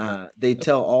 They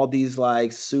tell all these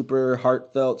like super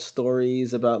heartfelt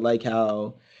stories about like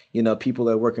how, people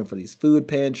are working for these food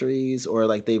pantries or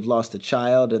like they've lost a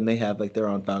child and they have like their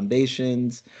own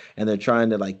foundations and they're trying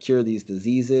to like cure these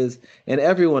diseases. And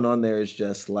everyone on there is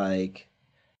just like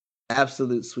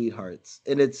absolute sweethearts.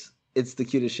 And it's the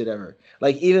cutest shit ever.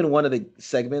 Like even one of the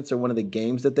segments or one of the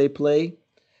games that they play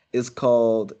is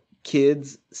called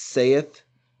Kids Saith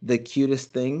the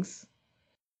Cutest Things.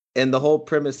 And the whole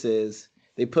premise is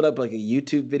they put up like a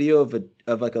YouTube video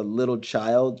of like a little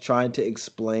child trying to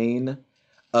explain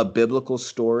a biblical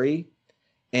story.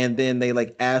 And then they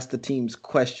like ask the teams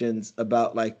questions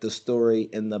about like the story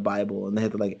in the Bible. And they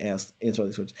have to like answer all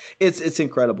these questions. It's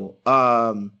incredible.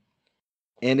 And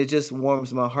it just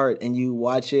warms my heart. And you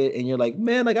watch it and you're like,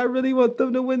 man, like I really want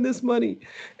them to win this money.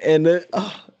 And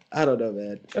I don't know,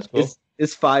 man. That's cool.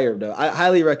 It's fire though. I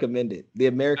highly recommend it. The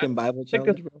American Bible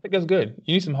Challenge, bro. I think it's good.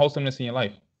 You need some wholesomeness in your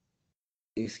life.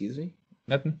 Excuse me.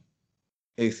 Nothing.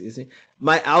 Excuse me.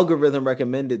 My algorithm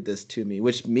recommended this to me,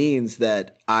 which means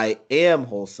that I am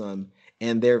wholesome,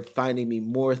 and they're finding me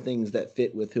more things that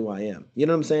fit with who I am. You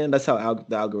know what I'm saying? That's how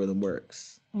the algorithm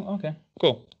works. Oh, okay,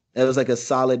 cool. It was like a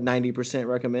solid 90%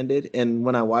 recommended, and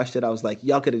when I watched it, I was like,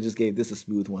 y'all could have just gave this a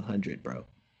smooth 100, bro.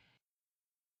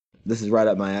 This is right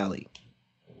up my alley.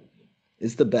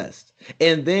 It's the best.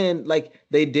 And then like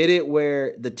they did it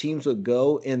where the teams would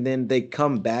go and then they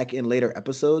come back in later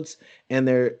episodes and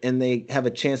they have a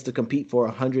chance to compete for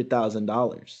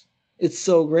 $100,000. It's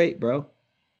so great, bro.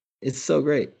 It's so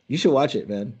great. You should watch it,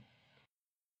 man.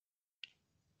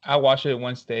 I watch it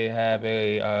once they have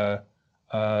a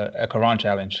Quran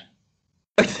challenge.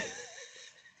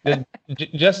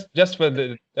 just for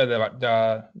the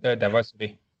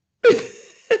diversity.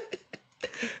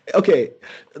 Okay,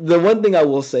 the one thing I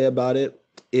will say about it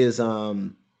is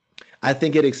I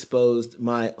think it exposed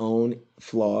my own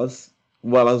flaws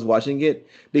while I was watching it,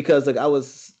 because like I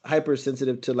was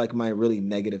hypersensitive to like my really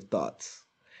negative thoughts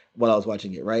while I was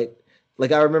watching it, right?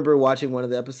 Like I remember watching one of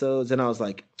the episodes and I was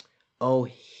like, "Oh,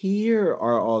 here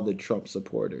are all the Trump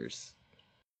supporters."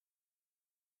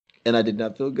 And I did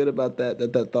not feel good about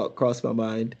that thought crossed my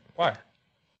mind. Why?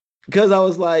 Because I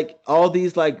was like, all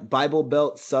these like Bible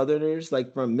Belt Southerners,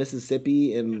 like from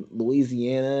Mississippi and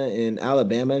Louisiana and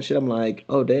Alabama and shit. I'm like,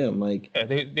 oh damn, like yeah,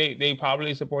 they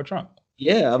probably support Trump.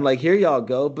 Yeah, I'm like, here y'all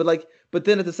go. But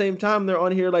then at the same time, they're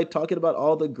on here like talking about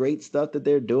all the great stuff that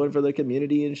they're doing for the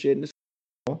community and shit.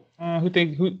 Who?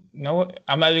 No,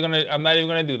 I'm not even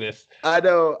gonna do this. I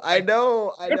know.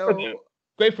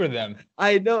 Great for them.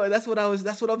 I know. That's what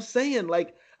I'm saying.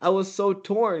 Like I was so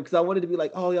torn because I wanted to be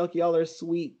like, oh y'all are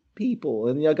sweet people,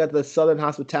 and y'all got the Southern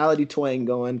hospitality twang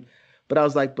going, but I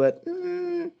was like,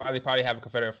 They probably have a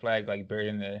Confederate flag like buried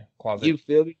in the closet. You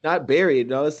feel me? Not buried,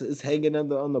 no, it's hanging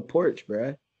on the porch,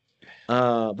 bruh.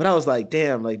 But I was like,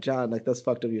 damn, like John, like that's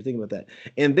fucked up. You're thinking about that,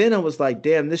 and then I was like,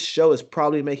 damn, this show is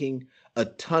probably making a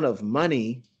ton of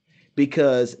money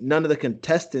because none of the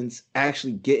contestants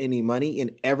actually get any money, and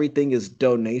everything is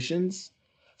donations.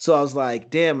 So I was like,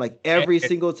 damn, like every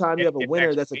single time you have a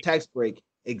winner, that's a tax break.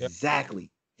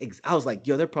 Exactly. I was like,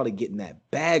 yo, they're probably getting that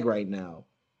bag right now.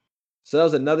 So that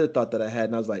was another thought that I had,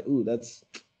 and I was like, ooh, that's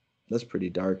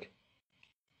pretty dark.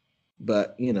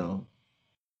 But you know,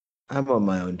 I'm on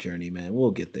my own journey, man. We'll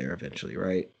get there eventually,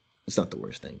 right? It's not the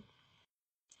worst thing.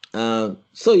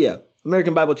 So yeah,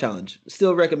 American Bible Challenge.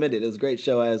 Still recommend it. It was a great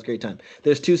show. I had a great time.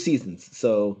 There's 2 seasons,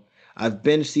 so I've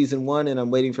binged season 1, and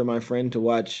I'm waiting for my friend to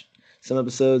watch some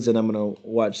episodes, and I'm gonna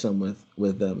watch some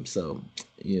with them. So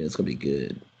yeah, it's gonna be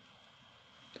good.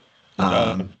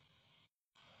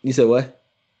 You said what?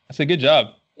 I said good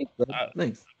job.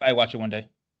 Thanks. I watch it one day.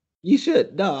 You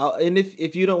should. No, and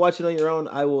if you don't watch it on your own,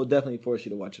 I will definitely force you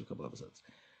to watch a couple episodes.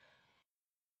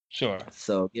 Sure.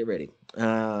 So get ready.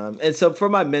 And so for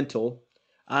my mental,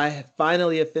 I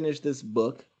finally have finished this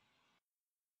book.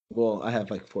 Well, I have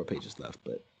like 4 pages left,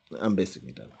 but I'm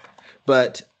basically done.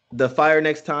 But The Fire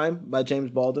Next Time by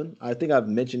James Baldwin. I think I've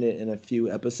mentioned it in a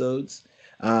few episodes.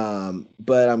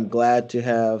 But I'm glad to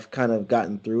have kind of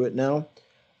gotten through it now.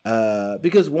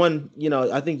 Because one, you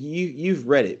know, I think you've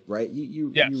read it, right? You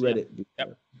read it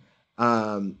before.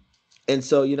 Yep. And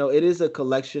so, you know, it is a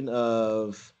collection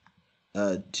of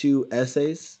 2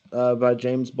 essays by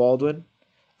James Baldwin.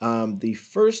 The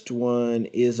first one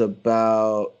is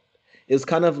it's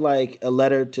kind of like a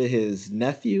letter to his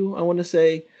nephew, I want to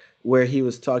say, where he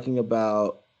was talking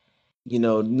about, you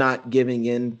know, not giving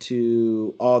in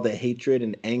to all the hatred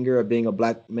and anger of being a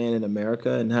black man in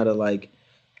America and how to like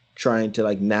trying to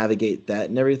like navigate that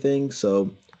and everything. So,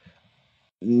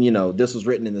 you know, this was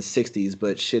written in the 60s,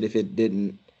 but shit, if it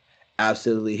didn't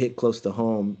absolutely hit close to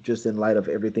home, just in light of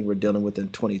everything we're dealing with in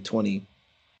 2020.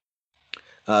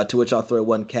 To which I'll throw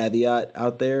one caveat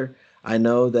out there. I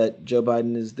know that Joe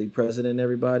Biden is the president,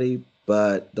 everybody,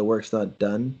 but the work's not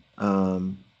done.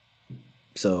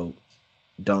 So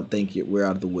don't think we're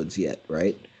out of the woods yet,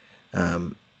 right?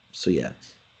 So yeah.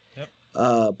 Yep.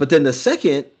 But then the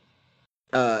second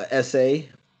essay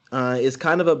is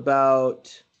kind of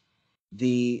about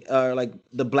the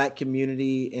black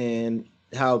community and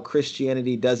how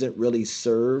Christianity doesn't really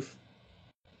serve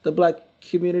the black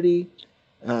community,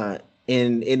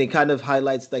 and it kind of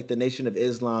highlights like the Nation of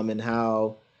Islam and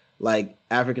how like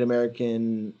African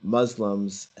American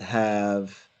Muslims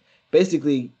have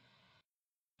basically,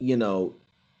 you know,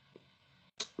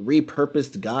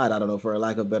 repurposed God, I don't know, for a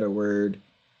lack of a better word,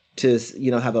 to,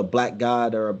 you know, have a black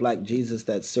God or a black Jesus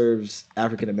that serves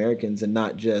African Americans and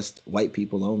not just white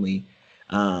people only.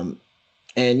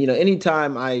 And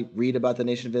anytime I read about the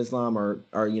Nation of Islam or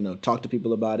talk to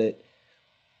people about it,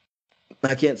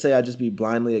 I can't say I just be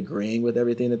blindly agreeing with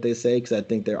everything that they say because I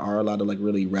think there are a lot of like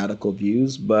really radical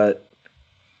views, but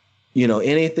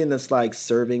anything that's like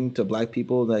serving to black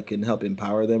people that can help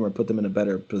empower them or put them in a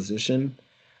better position,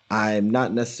 I'm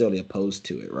not necessarily opposed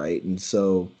to it, right? And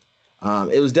so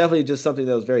it was definitely just something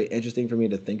that was very interesting for me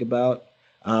to think about.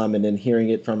 And then hearing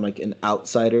it from like an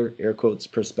outsider, air quotes,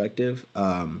 perspective,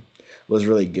 was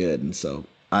really good. And so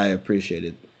I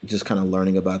appreciated just kind of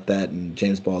learning about that and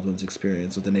James Baldwin's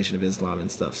experience with the Nation of Islam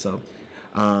and stuff. So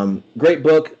great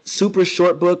book, super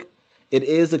short book. It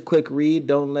is a quick read.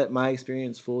 Don't let my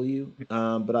experience fool you,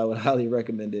 but I would highly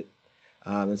recommend it.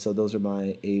 And so those are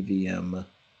my AVM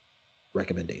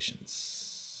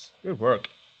recommendations. Good work.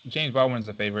 James Baldwin's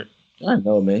a favorite. I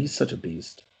know, man. He's such a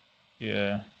beast.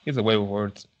 Yeah, he's a way with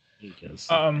words. He does.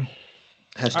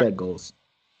 Hashtag goals.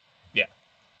 Yeah.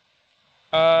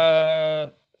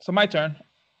 So my turn.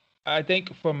 I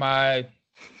think for my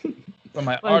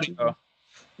audio.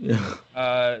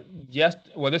 Yeah.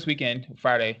 This weekend,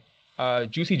 Friday,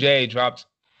 Juicy J dropped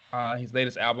his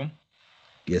latest album.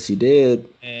 Yes, he did.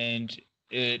 And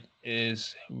it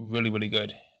is really, really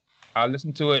good. I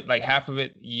listened to it, like half of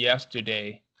it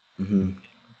yesterday. Mm-hmm.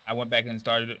 I went back and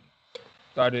started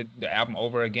the album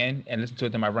over again and listened to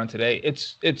it in my run today.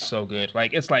 It's so good.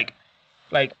 Like it's like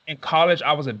in college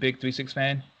I was a big 3 6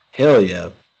 fan. Hell yeah.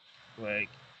 Like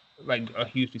a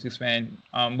huge 3 6 fan.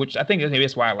 Which I think maybe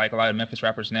that's why I like a lot of Memphis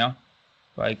rappers now.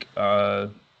 Like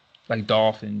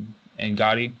Dolph and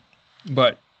Gotti.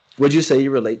 But would you say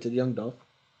you relate to the Young Dolph?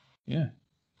 Yeah.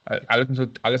 I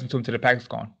listened to him to the pack is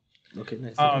gone. Okay,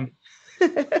 nice.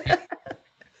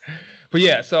 But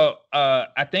yeah, so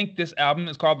I think this album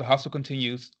is called The Hustle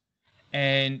Continues,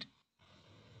 and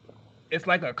it's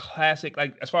like a classic.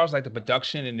 Like as far as like the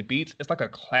production and the beats, it's like a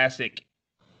classic,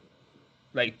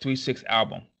 like 3 6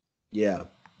 album. Yeah.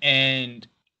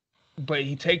 But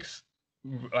he takes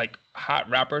like hot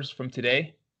rappers from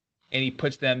today, and he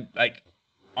puts them like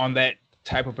on that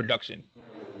type of production,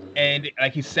 and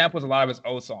like he samples a lot of his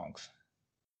old songs,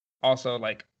 also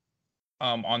like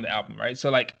on the album, right? So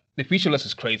like the feature list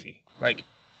is crazy. Like,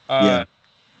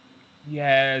 he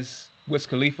has Wiz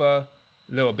Khalifa,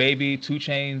 Lil Baby, 2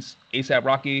 Chainz, A$AP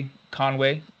Rocky,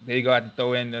 Conway. There you go. I had to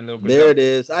throw in a little bit. There it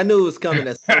is. I knew it was coming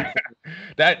at some point.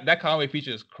 That Conway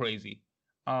feature is crazy.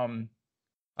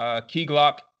 Key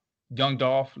Glock, Young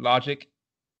Dolph, Logic,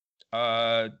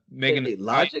 Megan. Wait,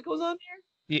 Logic was on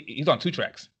there? He's on 2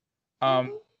 tracks.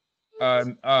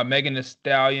 Megan Thee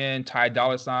Stallion, Ty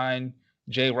Dolla $ign,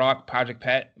 J Rock, Project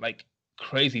Pat, like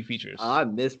crazy features. I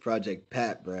miss Project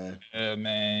Pat, bruh.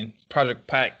 Man, Project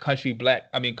Pat, Country Black.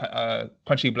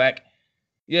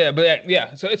 Yeah, but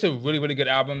yeah. So it's a really, really good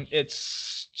album.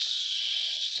 It's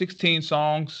 16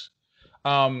 songs.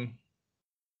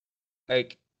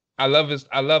 Like I love this.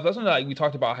 That's something like we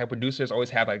talked about how producers always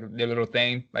have like their little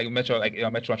thing, like Metro,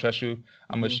 Metro, I trust you,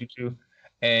 I'm gonna shoot you,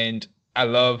 and I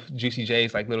love Juicy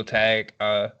J's like little tag.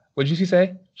 What Juicy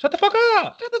say? Shut the fuck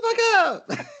up! Shut the fuck up!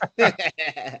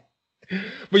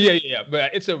 But yeah.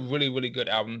 But it's a really, really good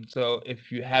album. So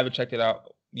if you haven't checked it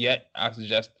out yet, I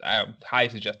highly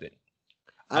suggest it.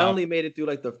 I only made it through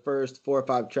like the first 4 or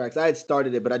 5 tracks. I had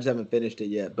started it, but I just haven't finished it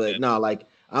yet. But no, like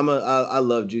I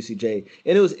love Juicy J,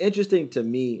 and it was interesting to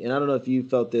me, and I don't know if you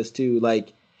felt this too.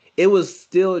 Like it was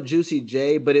still Juicy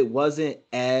J, but it wasn't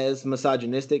as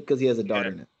misogynistic because he has a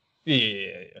daughter now.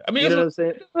 Yeah. I mean, you know what I'm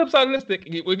saying? Misogynistic.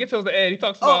 When we get to the end, he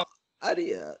talks about.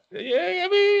 Yeah. I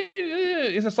mean,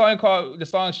 it's a song called the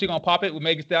song "She Gonna Pop It" with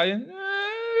Megan Thee Stallion.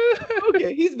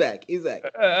 Okay, he's back.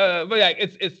 But yeah,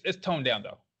 it's toned down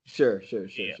though. Sure.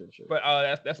 But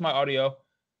that's my audio.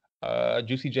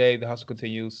 Juicy J, The Hustle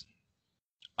Continues.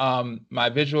 My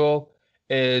visual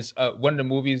is one of the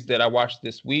movies that I watched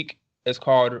this week. It's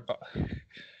called.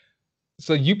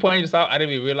 So you pointed this out. I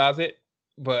didn't even realize it,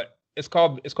 but it's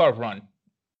called Run.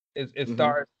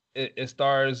 It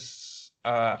stars.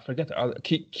 I forget the other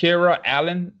Kira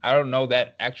Allen. I don't know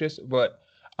that actress, but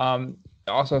it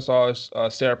also stars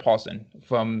Sarah Paulson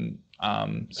from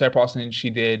Sarah Paulson.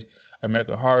 She did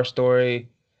American Horror Story,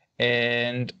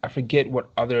 and I forget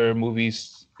what other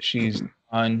movies she's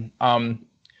done.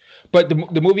 But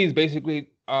the movie is basically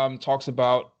talks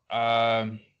about.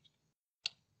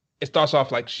 It starts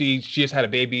off like she just had a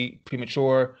baby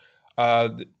premature.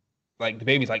 Like the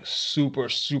baby's like super,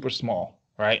 super small,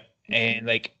 right? And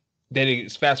like then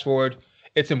it's fast forward.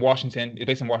 It's in Washington. It's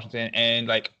based in Washington, and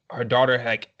like her daughter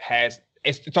has.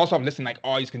 It's also listing like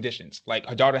all these conditions. Like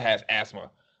her daughter has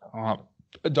asthma. Her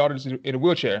daughter's in a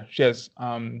wheelchair. She has.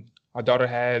 Her daughter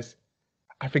has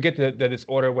I forget the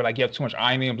disorder where like you have too much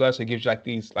iron in your blood, so it gives you like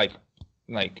these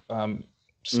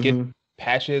skin Mhm.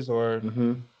 patches, or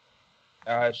Mhm.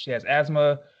 she has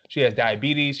asthma, she has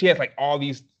diabetes, she has like all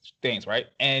these things, right?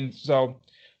 And so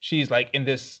she's like in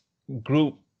this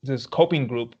group, this coping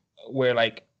group where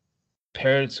like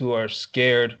parents who are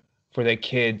scared for their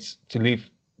kids to leave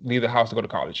the house to go to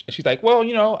college. And she's like, well,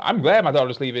 I'm glad my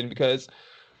daughter's leaving because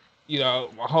my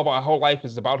whole life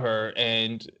is about her,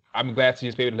 and I'm glad to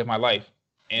just be able to live my life.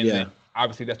 And then Yeah.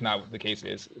 obviously that's not what the case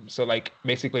is. So like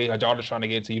basically her daughter's trying to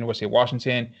get into University of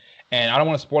Washington, and I don't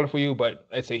want to spoil it for you, but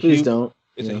Please don't.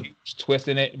 it's a huge twist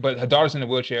in it. But her daughter's in a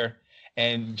wheelchair,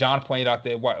 and John pointed out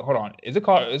that hold on, is it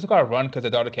called Run because the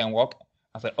daughter can't walk?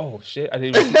 I was like, oh shit, I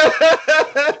didn't even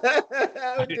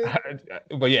Okay.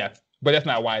 but yeah, but that's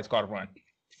not why it's called Run.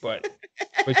 But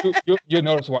you'll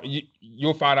notice why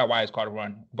you'll find out why it's called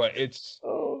Run. But it's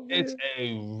Oh it's man.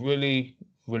 a really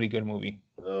really good movie.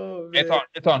 Oh It's man.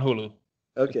 on Hulu.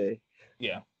 Okay.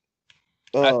 Yeah,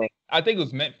 I Oh. think I think it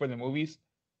was meant for the movies,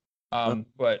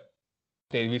 but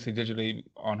they released it digitally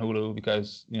on Hulu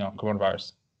because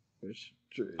coronavirus.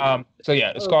 True. So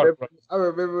yeah, it's called. I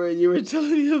remember when you were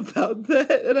telling me about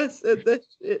that, and I said that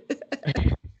shit.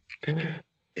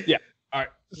 Yeah. All right.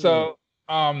 So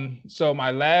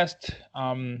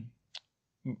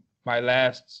my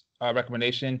last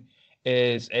recommendation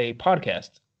is a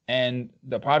podcast, and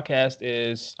the podcast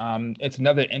is it's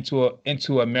another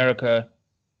Into America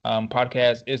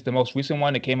podcast. It's the most recent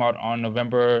one. It came out on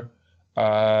November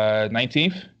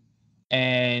 19th,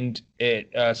 and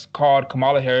it's called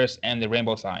Kamala Harris and the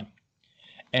Rainbow Sign.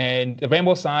 And the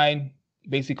Rainbow Sign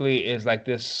basically is like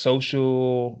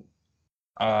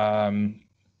um,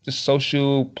 this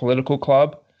social political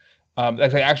club.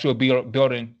 That's an actual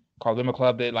building called Rainbow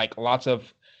Club that like lots of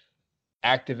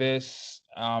activists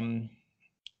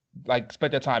like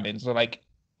spent their time in. So like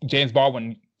James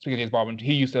Baldwin, speaking of James Baldwin,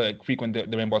 he used to like frequent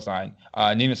the Rainbow Sign.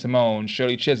 Nina Simone,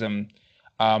 Shirley Chisholm,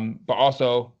 but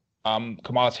also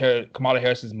Kamala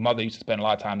Harris's mother used to spend a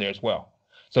lot of time there as well.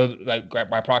 So like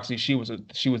by proxy, she was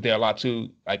there a lot too.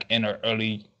 Like in her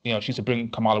early, she used to bring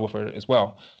Kamala with her as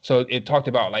well. So it talked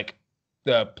about like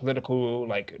the political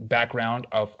like background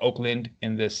of Oakland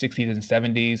in the 60s and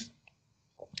 70s,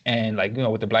 and like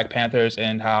with the Black Panthers,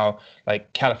 and how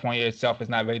like California itself is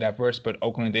not very diverse, but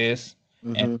Oakland is,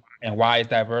 and Mm-hmm. and why it's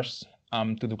diverse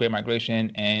through the Great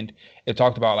Migration. And it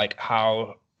talked about like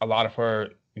how a lot of her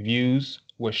views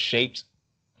were shaped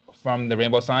from the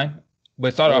Rainbow Sign. But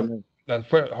it started Oh off no. the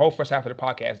whole first half of the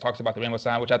podcast talks about the Rainbow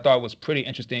Sign, which I thought was pretty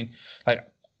interesting. Like,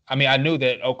 I mean, I knew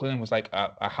that Oakland was like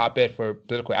a hotbed for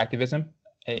political activism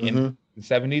in Mm-hmm. the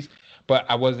 70s, but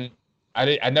I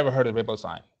never heard of the Rainbow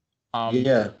Sign. Um,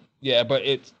 Yeah. yeah, but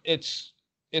it's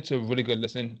a really good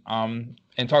listen. And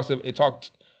they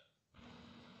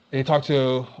talked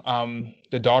to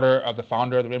the daughter of the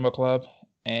founder of the Rainbow Club,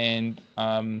 and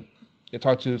they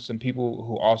talked to some people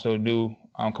who also knew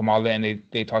Kamala, and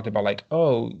they talked about like,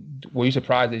 oh, were you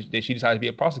surprised that she decided to be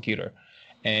a prosecutor?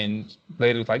 And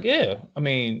later was like, yeah, I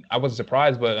mean, I wasn't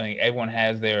surprised, but I mean, everyone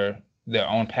has their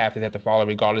own path they have to follow,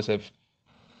 regardless of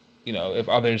if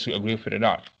others agree with it or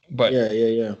not. But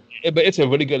Yeah. but it's a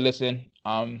really good listen.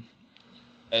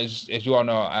 As you all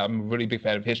know, I'm a really big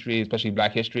fan of history, especially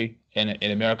Black history in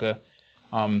America.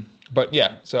 But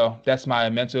yeah, so that's my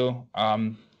Into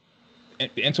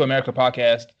America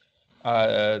podcast,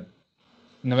 uh,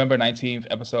 November 19th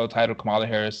episode, titled Kamala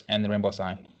Harris and the Rainbow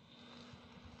Sign.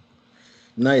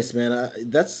 Nice, man.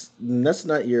 That's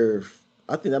not your.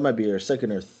 I think that might be your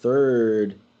second or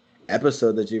third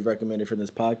episode that you've recommended from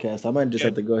this podcast. I might just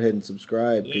have to go ahead and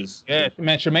subscribe because Yeah,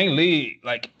 man, Tremaine Lee,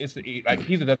 like he's the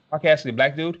podcast, the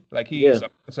Black dude. Like he's yeah,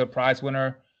 a prize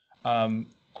winner,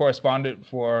 correspondent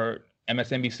for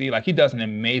MSNBC. Like he does an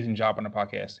amazing job on the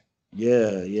podcast.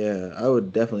 yeah. I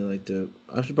would definitely like to.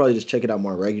 I should probably just check it out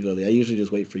more regularly. I usually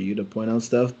just wait for you to point out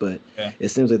stuff, but Yeah. it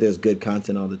seems like there's good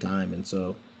content all the time, and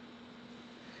so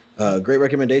great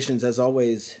recommendations as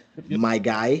always, my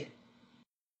guy.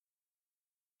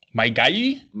 My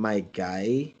guy? My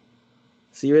guy.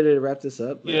 So you ready to wrap this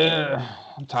up? Yeah,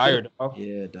 I'm tired.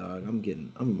 Yeah, dog.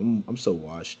 I'm so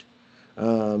washed.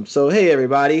 So hey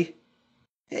everybody.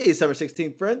 Hey Summer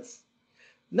 16 friends.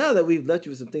 Now that we've left you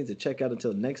with some things to check out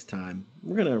until next time,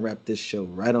 we're gonna wrap this show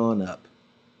right on up.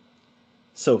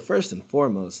 So first and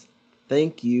foremost,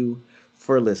 thank you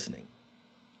for listening.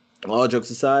 All jokes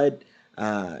aside,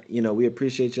 we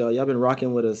appreciate y'all. Y'all been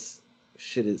rocking with us.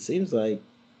 Shit, it seems like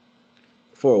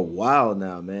for a while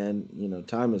now, man.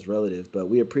 Time is relative, but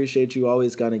we appreciate you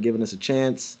always kind of giving us a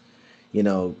chance,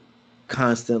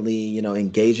 constantly,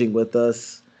 engaging with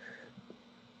us.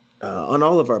 on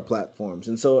all of our platforms.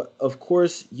 And so, of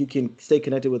course, you can stay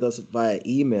connected with us via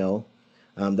email.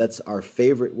 That's our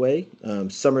favorite way.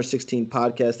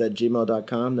 Summer16podcast at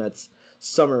gmail.com. That's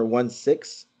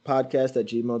summer16podcast at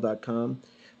gmail.com.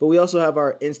 But we also have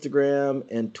our Instagram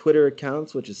and Twitter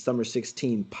accounts, which is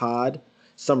Summer16pod,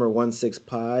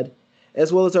 Summer16pod,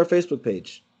 as well as our Facebook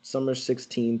page,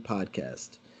 Summer16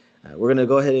 Podcast. We're going to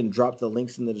go ahead and drop the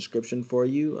links in the description for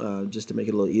you, just to make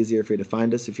it a little easier for you to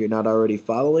find us if you're not already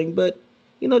following. But,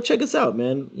 check us out,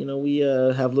 man. We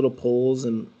have little polls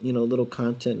and, little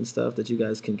content and stuff that you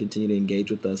guys can continue to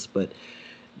engage with us. But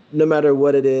no matter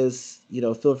what it is,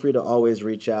 feel free to always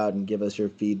reach out and give us your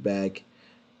feedback,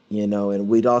 and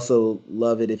we'd also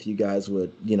love it if you guys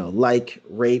would, like,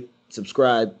 rate,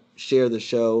 subscribe, share the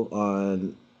show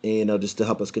on, just to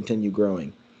help us continue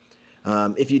growing.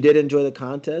 If you did enjoy the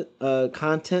content,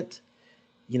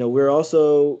 we're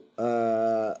also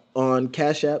on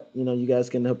Cash App. You guys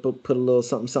can put a little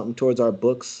something towards our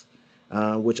books,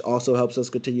 which also helps us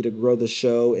continue to grow the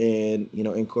show and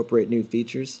incorporate new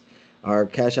features. Our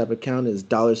Cash App account is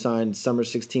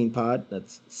 $Summer16pod.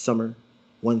 That's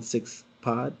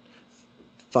Summer16pod,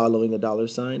 following a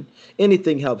 $.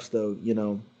 Anything helps though.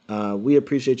 We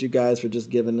appreciate you guys for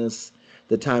just giving us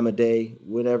the time of day,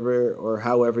 whenever or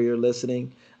however you're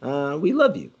listening. We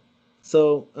love you.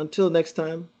 So until next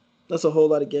time, that's a whole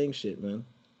lot of gang shit, man.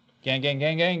 Gang, gang,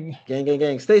 gang, gang. Gang, gang,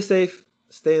 gang. Stay safe.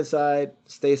 Stay inside.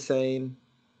 Stay sane.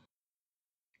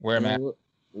 Wear a mask.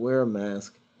 Wear a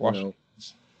mask.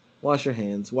 Wash your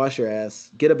hands. Wash your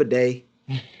ass. Get a bidet.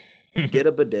 Get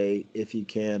a bidet if you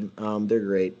can. They're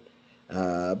great.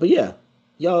 But yeah,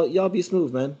 y'all be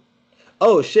smooth, man.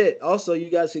 Oh shit! Also,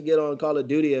 you guys could get on Call of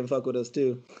Duty and fuck with us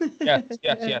too. Yes.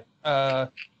 I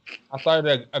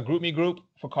started a group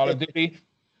for Call of Duty,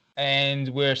 and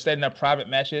we're setting up private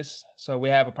matches. So we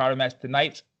have a private match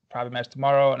tonight, private match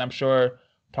tomorrow, and I'm sure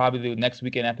probably the next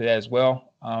weekend after that as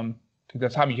well. Because the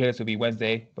time you hear this will be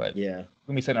Wednesday, but yeah, we're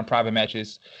gonna be setting up private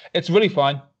matches. It's really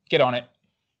fun. Get on it.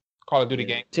 Call of Duty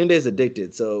game. Tunde's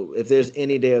addicted, so if there's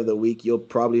any day of the week, you'll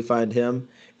probably find him.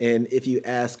 And if you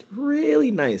ask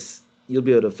really nice, you'll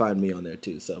be able to find me on there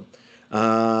too. So,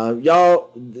 y'all,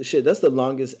 shit, that's the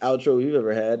longest outro we've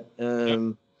ever had.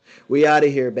 We out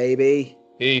of here, baby.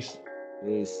 Peace.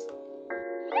 Peace.